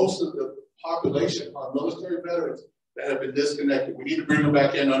 most of the population are military veterans that have been disconnected. We need to bring them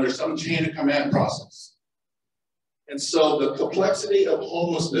back in under some chain of command process. And so the complexity of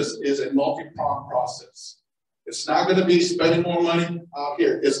homelessness is a multi-pronged process. It's not going to be spending more money out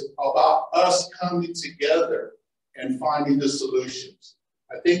here. It's about us coming together and finding the solutions.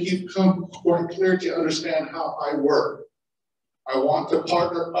 I think you've come quite clear to understand how I work. I want to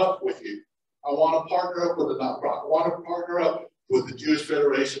partner up with you. I want to partner up with the nonprofit. I want to partner up with the Jewish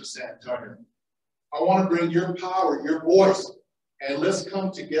Federation of San Antonio. I want to bring your power, your voice, and let's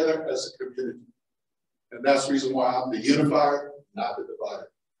come together as a community. And that's the reason why I'm the unifier, not the divider.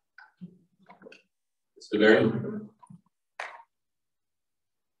 Mr. DeBerry.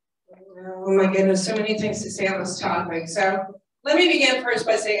 Oh my goodness, so many things to say on this topic. So let me begin first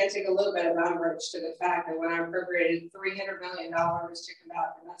by saying I take a little bit of umbrage to the fact that when I appropriated $300 million to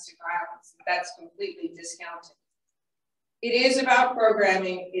combat domestic violence, that's completely discounted. It is about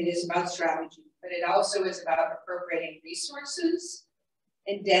programming, it is about strategy, but it also is about appropriating resources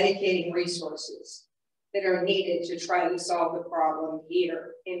and dedicating resources that are needed to try to solve the problem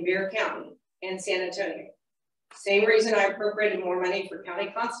here in Bexar County and San Antonio. Same reason I appropriated more money for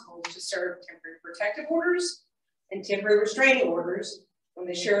county constables to serve temporary protective orders and temporary restraining orders when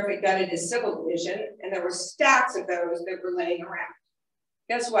the sheriff had gutted his civil division, and there were stacks of those that were laying around.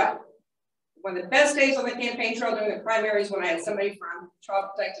 Guess what? One of the best days on the campaign trail during the primaries when I had somebody from Child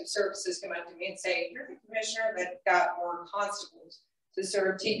Protective Services come up to me and say, you're the commissioner that got more constables to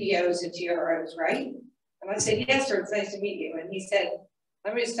serve TPOs and TROs, right? And I said, yes, sir, it's nice to meet you. And he said,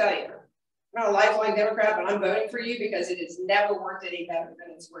 let me just tell you, I'm not a lifelong Democrat, but I'm voting for you because it has never worked any better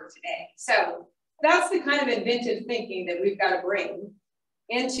than it's worked today. So that's the kind of inventive thinking that we've got to bring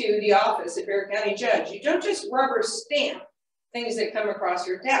into the office of Bexar County Judge. You don't just rubber stamp things that come across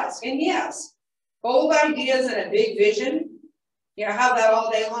your desk. And yes, bold ideas and a big vision, you know, have that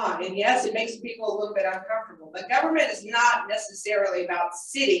all day long. And yes, it makes people a little bit uncomfortable. But government is not necessarily about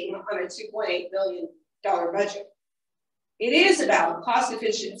sitting on a $2.8 billion budget. It is about cost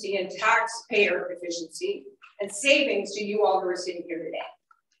efficiency and taxpayer efficiency and savings to you all who are sitting here today.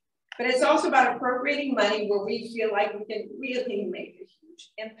 But it's also about appropriating money where we feel like we can really make a huge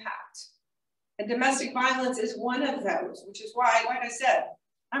impact. And domestic violence is one of those, which is why, like I said,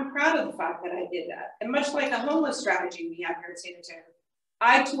 I'm proud of the fact that I did that. And much like the homeless strategy we have here in San Antonio,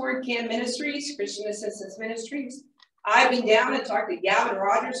 I toured CAM Ministries, Christian Assistance Ministries. I've been down and talked to Gavin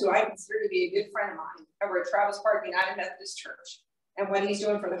Rogers, who I consider to be a good friend of mine, over at Travis Park United Methodist Church, and what he's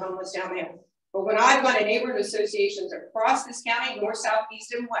doing for the homeless down there. But when I've gone to neighborhood associations across this county, north, south,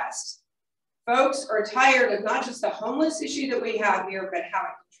 east, and west, folks are tired of not just the homeless issue that we have here, but how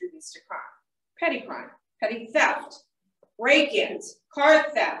it contributes to crime, petty theft, break-ins, car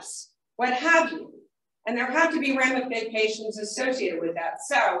thefts, what have you. And there have to be ramifications associated with that.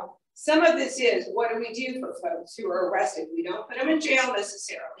 So some of this is, what do we do for folks who are arrested? We don't put them in jail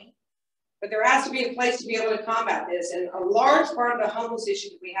necessarily, but there has to be a place to be able to combat this. And a large part of the homeless issue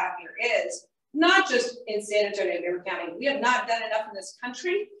that we have here is not just in San Antonio and Bexar County. We have not done enough in this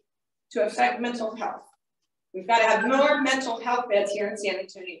country to affect mental health. We've got to have more mental health beds here in San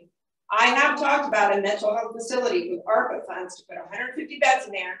Antonio. I have talked about a mental health facility with ARPA funds to put 150 beds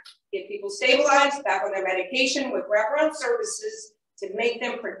in there, get people stabilized, back on their medication with wraparound services to make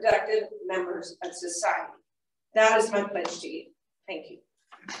them productive members of society. That is my pledge to you. Thank you.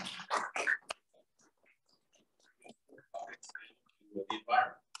 The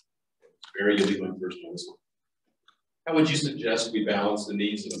environment. Barry, you'll be my first on this one. How would you suggest we balance the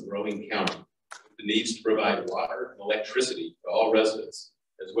needs of a growing county with the needs to provide water and electricity to all residents,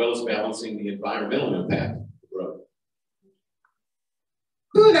 as well as balancing the environmental impact of growth?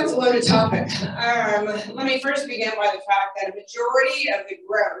 Ooh, that's a loaded topic. Let me first begin by the fact that a majority of the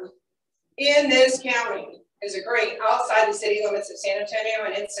growth in this county is occurring outside the city limits of San Antonio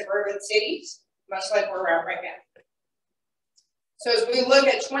and in suburban cities, much like where we're at right now. So as we look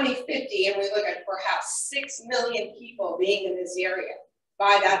at 2050 and we look at perhaps 6 million people being in this area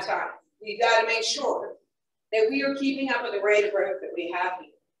by that time, we've got to make sure that we are keeping up with the rate of growth that we have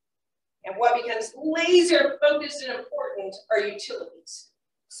here. And what becomes laser focused and important are utilities.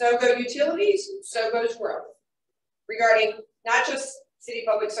 So go utilities, so goes growth. Regarding not just city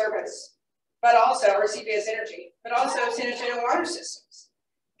public service, but also our CPS Energy, but also San Antonio water systems.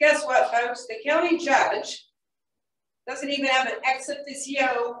 Guess what, folks? The county judge doesn't even have an ex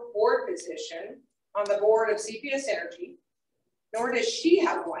officio board position on the board of CPS Energy, nor does she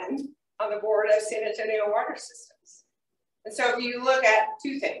have one on the board of San Antonio water systems. And so if you look at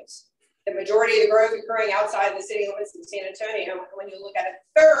two things, the majority of the growth occurring outside the city limits of San Antonio, and when you look at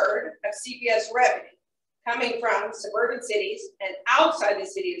a third of CPS revenue coming from suburban cities and outside the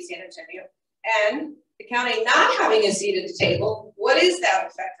city of San Antonio, and the county not having a seat at the table, what is that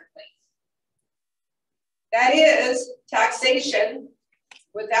effectively? That is taxation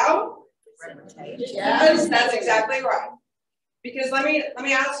without representation. Yes, that's exactly right. Because let me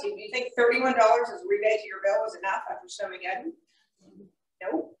ask you, do you think $31 as a rebate to your bill was enough after Snowmageddon?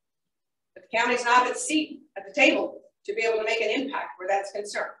 No. But the county's not at the seat at the table to be able to make an impact where that's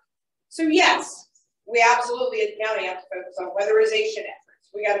concerned. So yes, we absolutely as a county have to focus on weatherization efforts.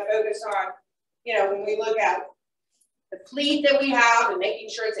 We got to focus on, you know, when we look at the fleet that we have and making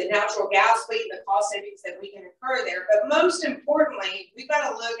sure it's a natural gas fleet and the cost savings that we can incur there. But most importantly, we've got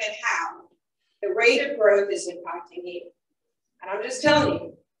to look at how the rate of growth is impacting you. And I'm just telling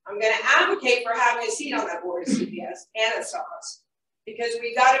you, I'm going to advocate for having a seat on that board of CPS and a SAWS, because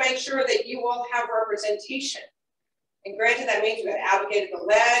we've got to make sure that you all have representation. And granted, that means we've got to advocate at the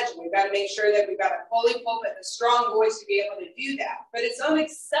ledge, and we've got to make sure that we've got a holy pulpit and a strong voice to be able to do that. But it's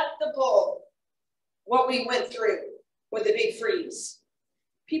unacceptable what we went through with the big freeze.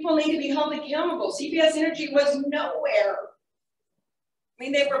 People need to be held accountable. CPS Energy was nowhere. I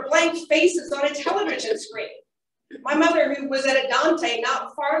mean, they were blank faces on a television screen. My mother, who was at a Dante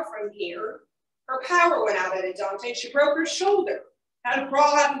not far from here, her power went out at a Dante. She broke her shoulder, had to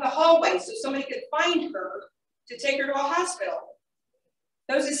crawl out of the hallway so somebody could find her to take her to a hospital.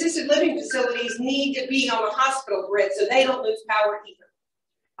 Those assisted living facilities need to be on the hospital grid so they don't lose power either.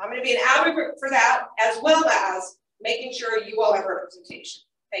 I'm going to be an advocate for that, as well as making sure you all have representation.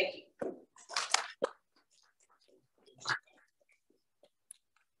 Thank you.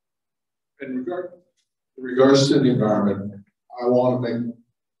 In regards to the environment, I want to make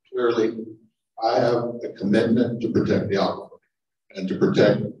clearly, I have a commitment to protect the aquifer and to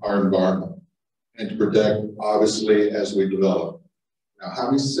protect our environment and to protect, obviously, as we develop. Now,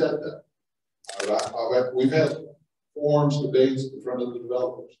 having said that, we've had forums, debates in front of the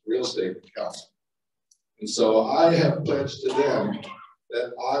developers, real estate council. And so I have pledged to them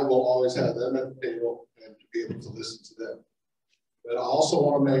that I will always have them at the table and to be able to listen to them. But I also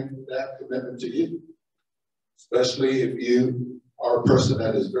want to make that commitment to you, especially if you are a person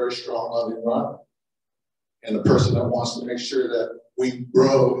that is very strong on the environment and a person that wants to make sure that we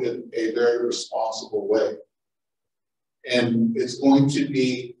grow in a very responsible way. And it's going to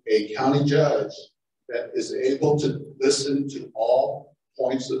be a county judge that is able to listen to all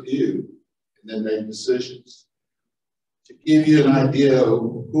points of view and then make decisions. To give you an idea of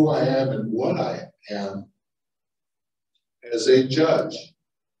who I am and what I am, as a judge,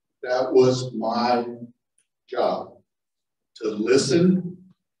 that was my job, to listen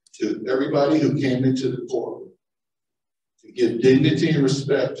to everybody who came into the courtroom, to give dignity and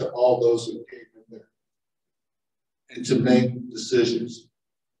respect to all those who came in there, and to make decisions,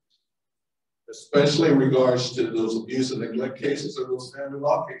 especially in regards to those abuse and neglect cases or those family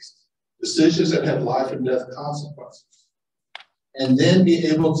law cases, decisions that had life and death consequences. And then be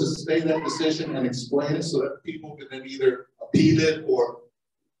able to say that decision and explain it so that people can then either appeal it or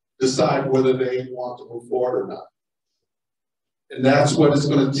decide whether they want to move forward or not. And that's what it's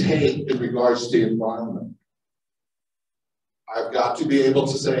going to take in regards to the environment. I've got to be able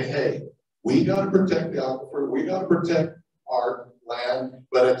to say, hey, we got to protect the aquifer, we got to protect our land,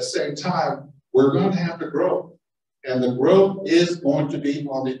 but at the same time, we're going to have to grow. And the growth is going to be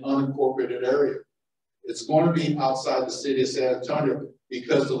on the unincorporated area. It's going to be outside the city of San Antonio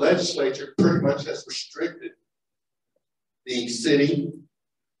because the legislature pretty much has restricted the city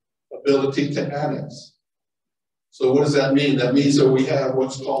ability to annex. So what does that mean? That means that we have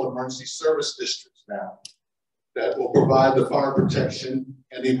what's called emergency service districts now that will provide the fire protection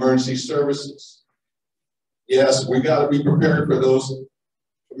and emergency services. Yes, we got to be prepared for those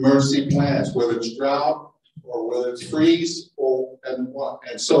emergency plans, whether it's drought or whether it's freeze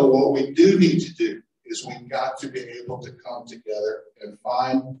and so what we do need to do is we've got to be able to come together and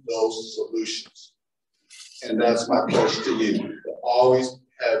find those solutions. And that's my pledge to you, to always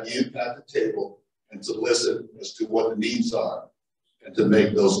have you at the table and to listen as to what the needs are and to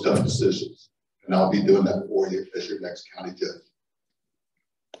make those tough decisions. And I'll be doing that for you as your next county judge.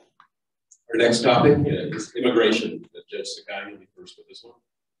 Our next topic is immigration. Judge Sakai will be first with this one.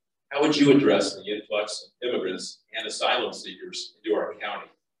 How would you address the influx of immigrants and asylum seekers into our county?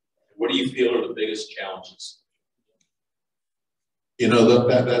 What do you feel are the biggest challenges? You know,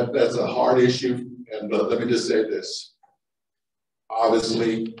 that's a hard issue, and let me just say this.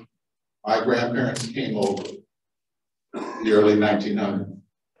 Obviously, my grandparents came over in the early 1900s.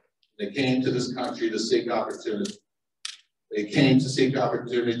 They came to this country to seek opportunity. They came to seek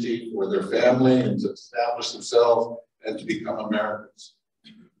opportunity for their family and to establish themselves and to become Americans.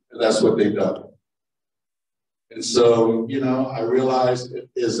 And that's what they've done. And so, you know, I realize it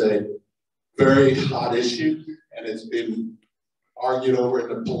is a very hot issue and it's been argued over in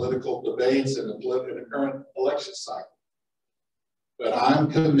the political debates and the current election cycle. But I'm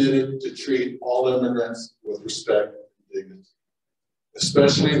committed to treat all immigrants with respect and dignity,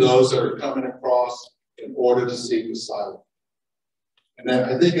 especially those that are coming across in order to seek asylum. And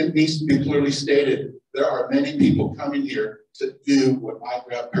I think it needs to be clearly stated, there are many people coming here to do what my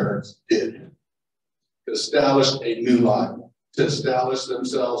grandparents did, to establish a new life, to establish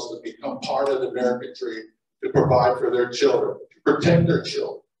themselves, to become part of the American dream, to provide for their children, to protect their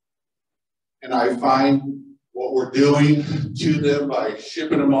children. And I find what we're doing to them by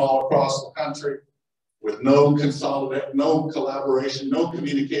shipping them all across the country with no consolidation, no collaboration, no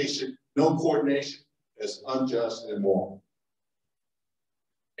communication, no coordination is unjust and immoral.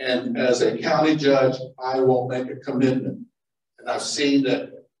 And as a county judge, I will make a commitment. And I've seen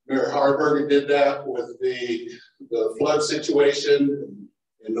that Mayor Harburger did that with the flood situation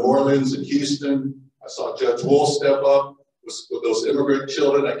in New Orleans and Houston. I saw Judge Wool step up with those immigrant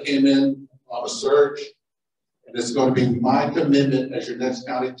children that came in on a surge. And it's going to be my commitment as your next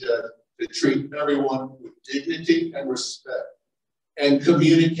county judge to treat everyone with dignity and respect and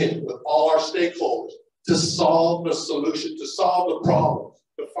communicate with all our stakeholders to solve the solution, to solve the problem,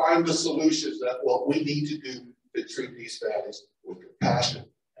 to find the solutions that what we need to do to treat these families with compassion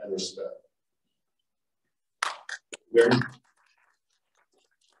and respect. Another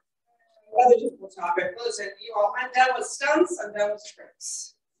difficult topic. Listen, you all, I'm done with stunts, I'm done with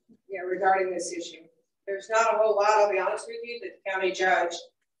tricks, regarding this issue. There's not a whole lot, I'll be honest with you, that the county judge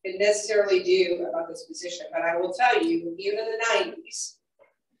can necessarily do about this position. But I will tell you, even in the 90s,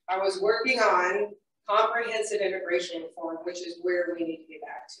 I was working on comprehensive immigration reform, which is where we need to get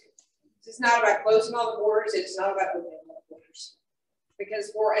back to. This is not about closing all the borders. It's not about opening all the borders.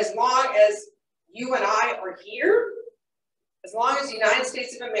 Because for as long as you and I are here, as long as the United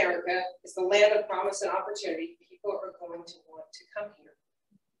States of America is the land of promise and opportunity, people are going to want to come here.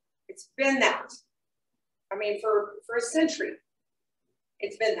 It's been that. I mean, for a century,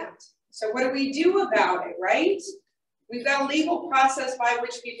 it's been that. So what do we do about it, right? We've got a legal process by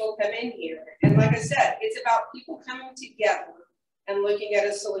which people come in here. And like I said, it's about people coming together and looking at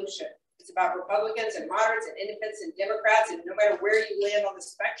a solution. It's about Republicans and moderates and independents and Democrats, and no matter where you land on the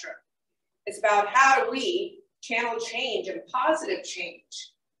spectrum. It's about how do we channel change and positive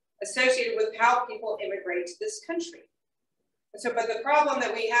change associated with how people immigrate to this country. And so, but the problem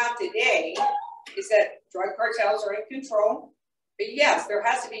that we have today is that drug cartels are in control. But yes, there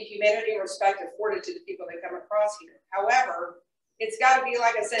has to be humanity and respect afforded to the people that come across here. However, it's got to be,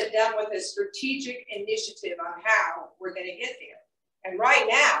 like I said, done with a strategic initiative on how we're going to get there. And right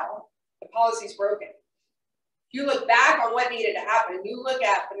now, the policy's broken. If you look back on what needed to happen, you look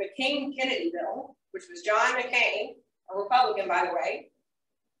at the McCain-Kennedy bill, which was John McCain, a Republican, by the way,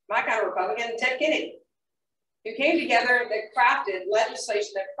 my kind of Republican, Ted Kennedy, who came together that crafted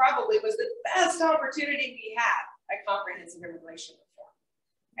legislation that probably was the best opportunity we had at comprehensive immigration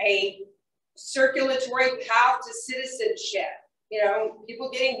reform. A circulatory path to citizenship, people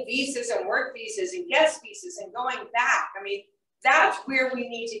getting visas and work visas and guest visas and going back. I mean, that's where we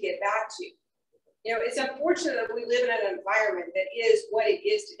need to get back to. It's unfortunate that we live in an environment that is what it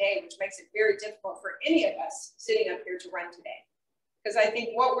is today, which makes it very difficult for any of us sitting up here to run today. Because I think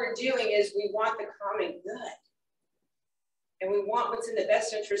what we're doing is we want the common good. And we want what's in the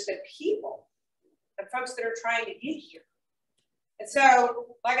best interest of people and folks that are trying to get here. And so,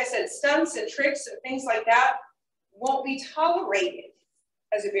 like I said, stunts and tricks and things like that won't be tolerated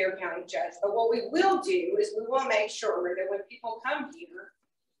as a Bexar County judge. But what we will do is we will make sure that when people come here,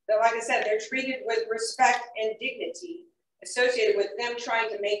 that, like I said, they're treated with respect and dignity associated with them trying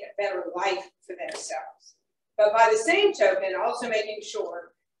to make a better life for themselves. But by the same token, also making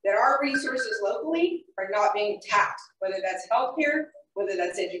sure that our resources locally are not being tapped, whether that's healthcare, whether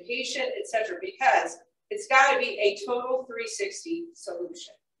that's education, etc., because it's got to be a total 360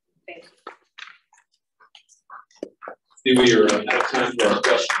 solution. Thank you. We are out of time for our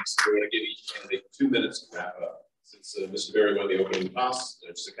questions. We're going to give each candidate 2 minutes to wrap up. Since Mr. DeBerry won the opening toss,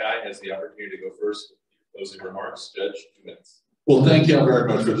 Judge Sakai has the opportunity to go first. Closing remarks, Judge, 2 minutes. Well, thank you very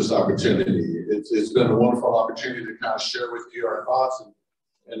much for this opportunity. It's been a wonderful opportunity to kind of share with you our thoughts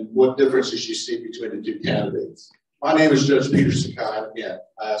and what differences you see between the two candidates. My name is Judge Peter Sakai. Again,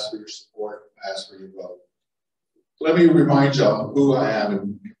 I ask for your support. I ask for your vote. Let me remind y'all who I am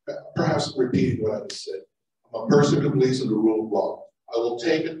and perhaps repeating what I just said. I'm a person who believes in the rule of law. I will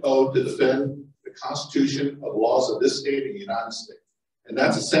take an oath to defend the Constitution of laws of this state and the United States. And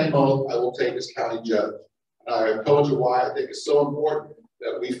that's the same oath I will take as county judge. And I have told you why I think it's so important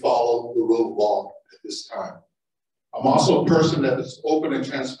that we follow the rule of law at this time. I'm also a person that is open and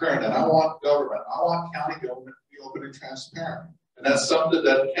transparent, and I want county government to be open and transparent. And that's something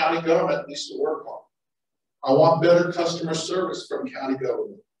that county government needs to work on. I want better customer service from county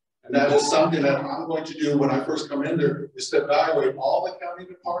government. And that is something that I'm going to do when I first come in there, is to evaluate all the county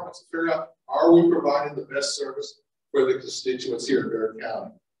departments and figure out, are we providing the best service for the constituents here in Bexar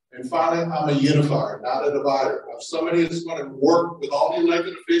County? And finally, I'm a unifier, not a divider. I'm somebody that's going to work with all the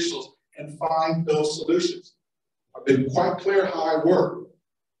elected officials and find those solutions. I've been quite clear how I work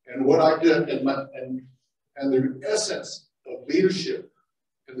and what I did and the essence of leadership.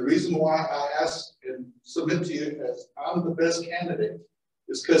 And the reason why I ask and submit to you as I'm the best candidate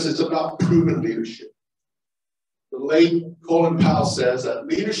is because it's about proven leadership. the late Colin Powell says that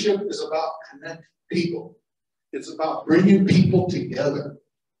leadership is about connecting people. It's about bringing people together.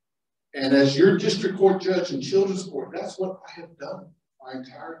 And as your district court judge and children's court, that's what I have done my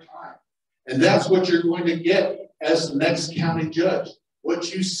entire time. And that's what you're going to get as the next county judge.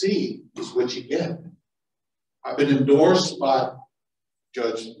 What you see is what you get. I've been endorsed by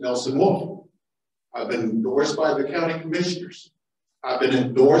Judge Nelson Wolf. I've been endorsed by the county commissioners. I've been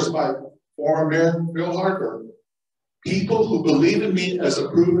endorsed by former Mayor Bill Harper. People who believe in me as a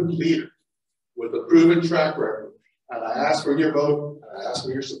proven leader with a proven track record. And I ask for your vote, and I ask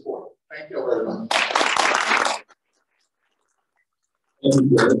for your support. Thank you very much.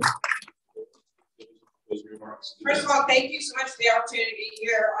 First of all, thank you so much for the opportunity to be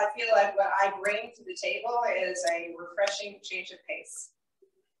here. I feel like what I bring to the table is a refreshing change of pace.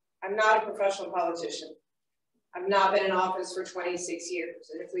 I'm not a professional politician. I've not been in office for 26 years.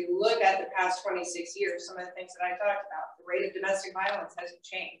 And if we look at the past 26 years, some of the things that I talked about, the rate of domestic violence hasn't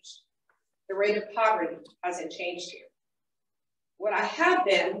changed. The rate of poverty hasn't changed here. What I have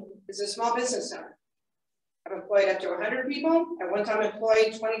been is a small business owner. I've employed up to 100 people. At one time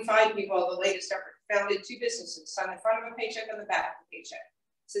employed 25 people, the latest effort. Founded 2 businesses, on the front of a paycheck and the back of a paycheck.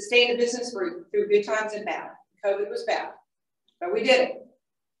 Sustained a business through good times and bad. COVID was bad, but we did it.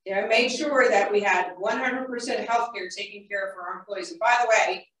 You know, made sure that we had 100% healthcare taken care of for our employees. And by the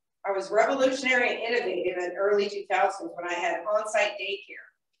way, I was revolutionary and innovative in the early 2000s when I had on-site daycare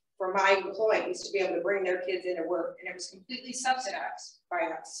for my employees to be able to bring their kids into work, and it was completely subsidized by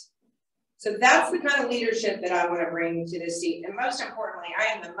us. So that's the kind of leadership that I want to bring to this seat. And most importantly, I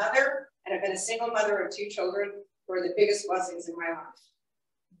am the mother, and I've been a single mother of 2 children who are the biggest blessings in my life.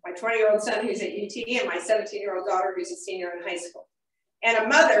 My 20-year-old son who's at UT and my 17-year-old daughter who's a senior in high school. And a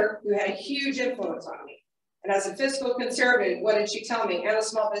mother who had a huge influence on me. And as a fiscal conservative, what did she tell me? And a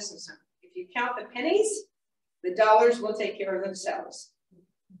small business owner. If you count the pennies, the dollars will take care of themselves.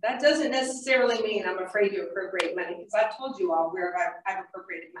 That doesn't necessarily mean I'm afraid to appropriate money, because I've told you all where I've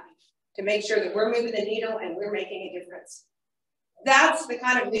appropriated money to make sure that we're moving the needle and we're making a difference. That's the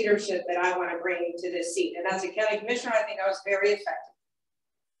kind of leadership that I want to bring to this seat. And as a county commissioner, I think I was very effective.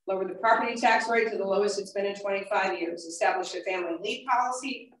 Lowered the property tax rate to the lowest it's been in 25 years. Established a family leave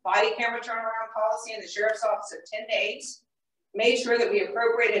policy, a body camera turnaround policy in the sheriff's office of 10 days. Made sure that we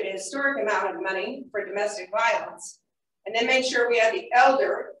appropriated a historic amount of money for domestic violence. And then made sure we had the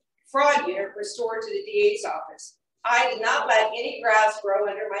elder fraud unit restored to the DA's office. I did not let any grass grow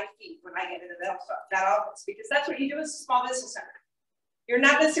under my feet when I get into that office, because that's what you do as a small business owner. You're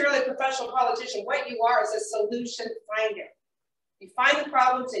not necessarily a professional politician. What you are is a solution finder. You find the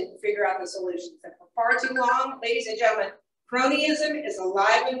problems and you figure out the solutions. And for far too long, ladies and gentlemen, cronyism is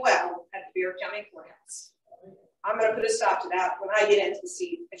alive and well at the DeBerry County Courthouse. I'm going to put a stop to that when I get into the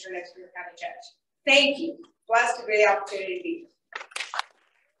seat as your next DeBerry County Judge. Thank you. Blessed to be the opportunity to be here.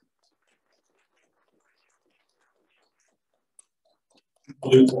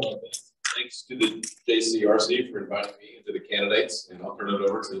 Thanks to the JCRC for inviting me and to the candidates, and I'll turn it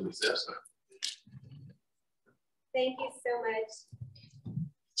over to Ms. Epstein. Thank you so much,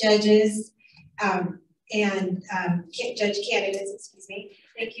 judges and judge candidates, excuse me.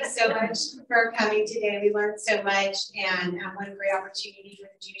 Thank you so much for coming today. We learned so much, and what a great opportunity for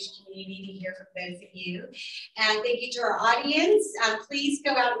the Jewish community to hear from both of you. And thank you to our audience. Please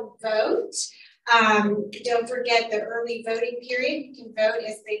go out and vote. Don't forget the early voting period. You can vote,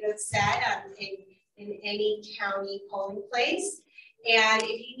 as they both said, in any county polling place. And if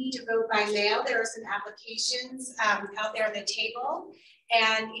you need to vote by mail, there are some applications out there on the table.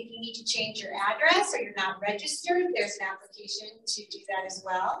 And if you need to change your address or you're not registered, there's an application to do that as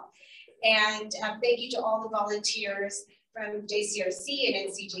well. And thank you to all the volunteers from JCRC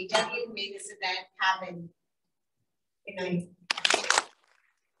and NCJW who made this event happen. Good night.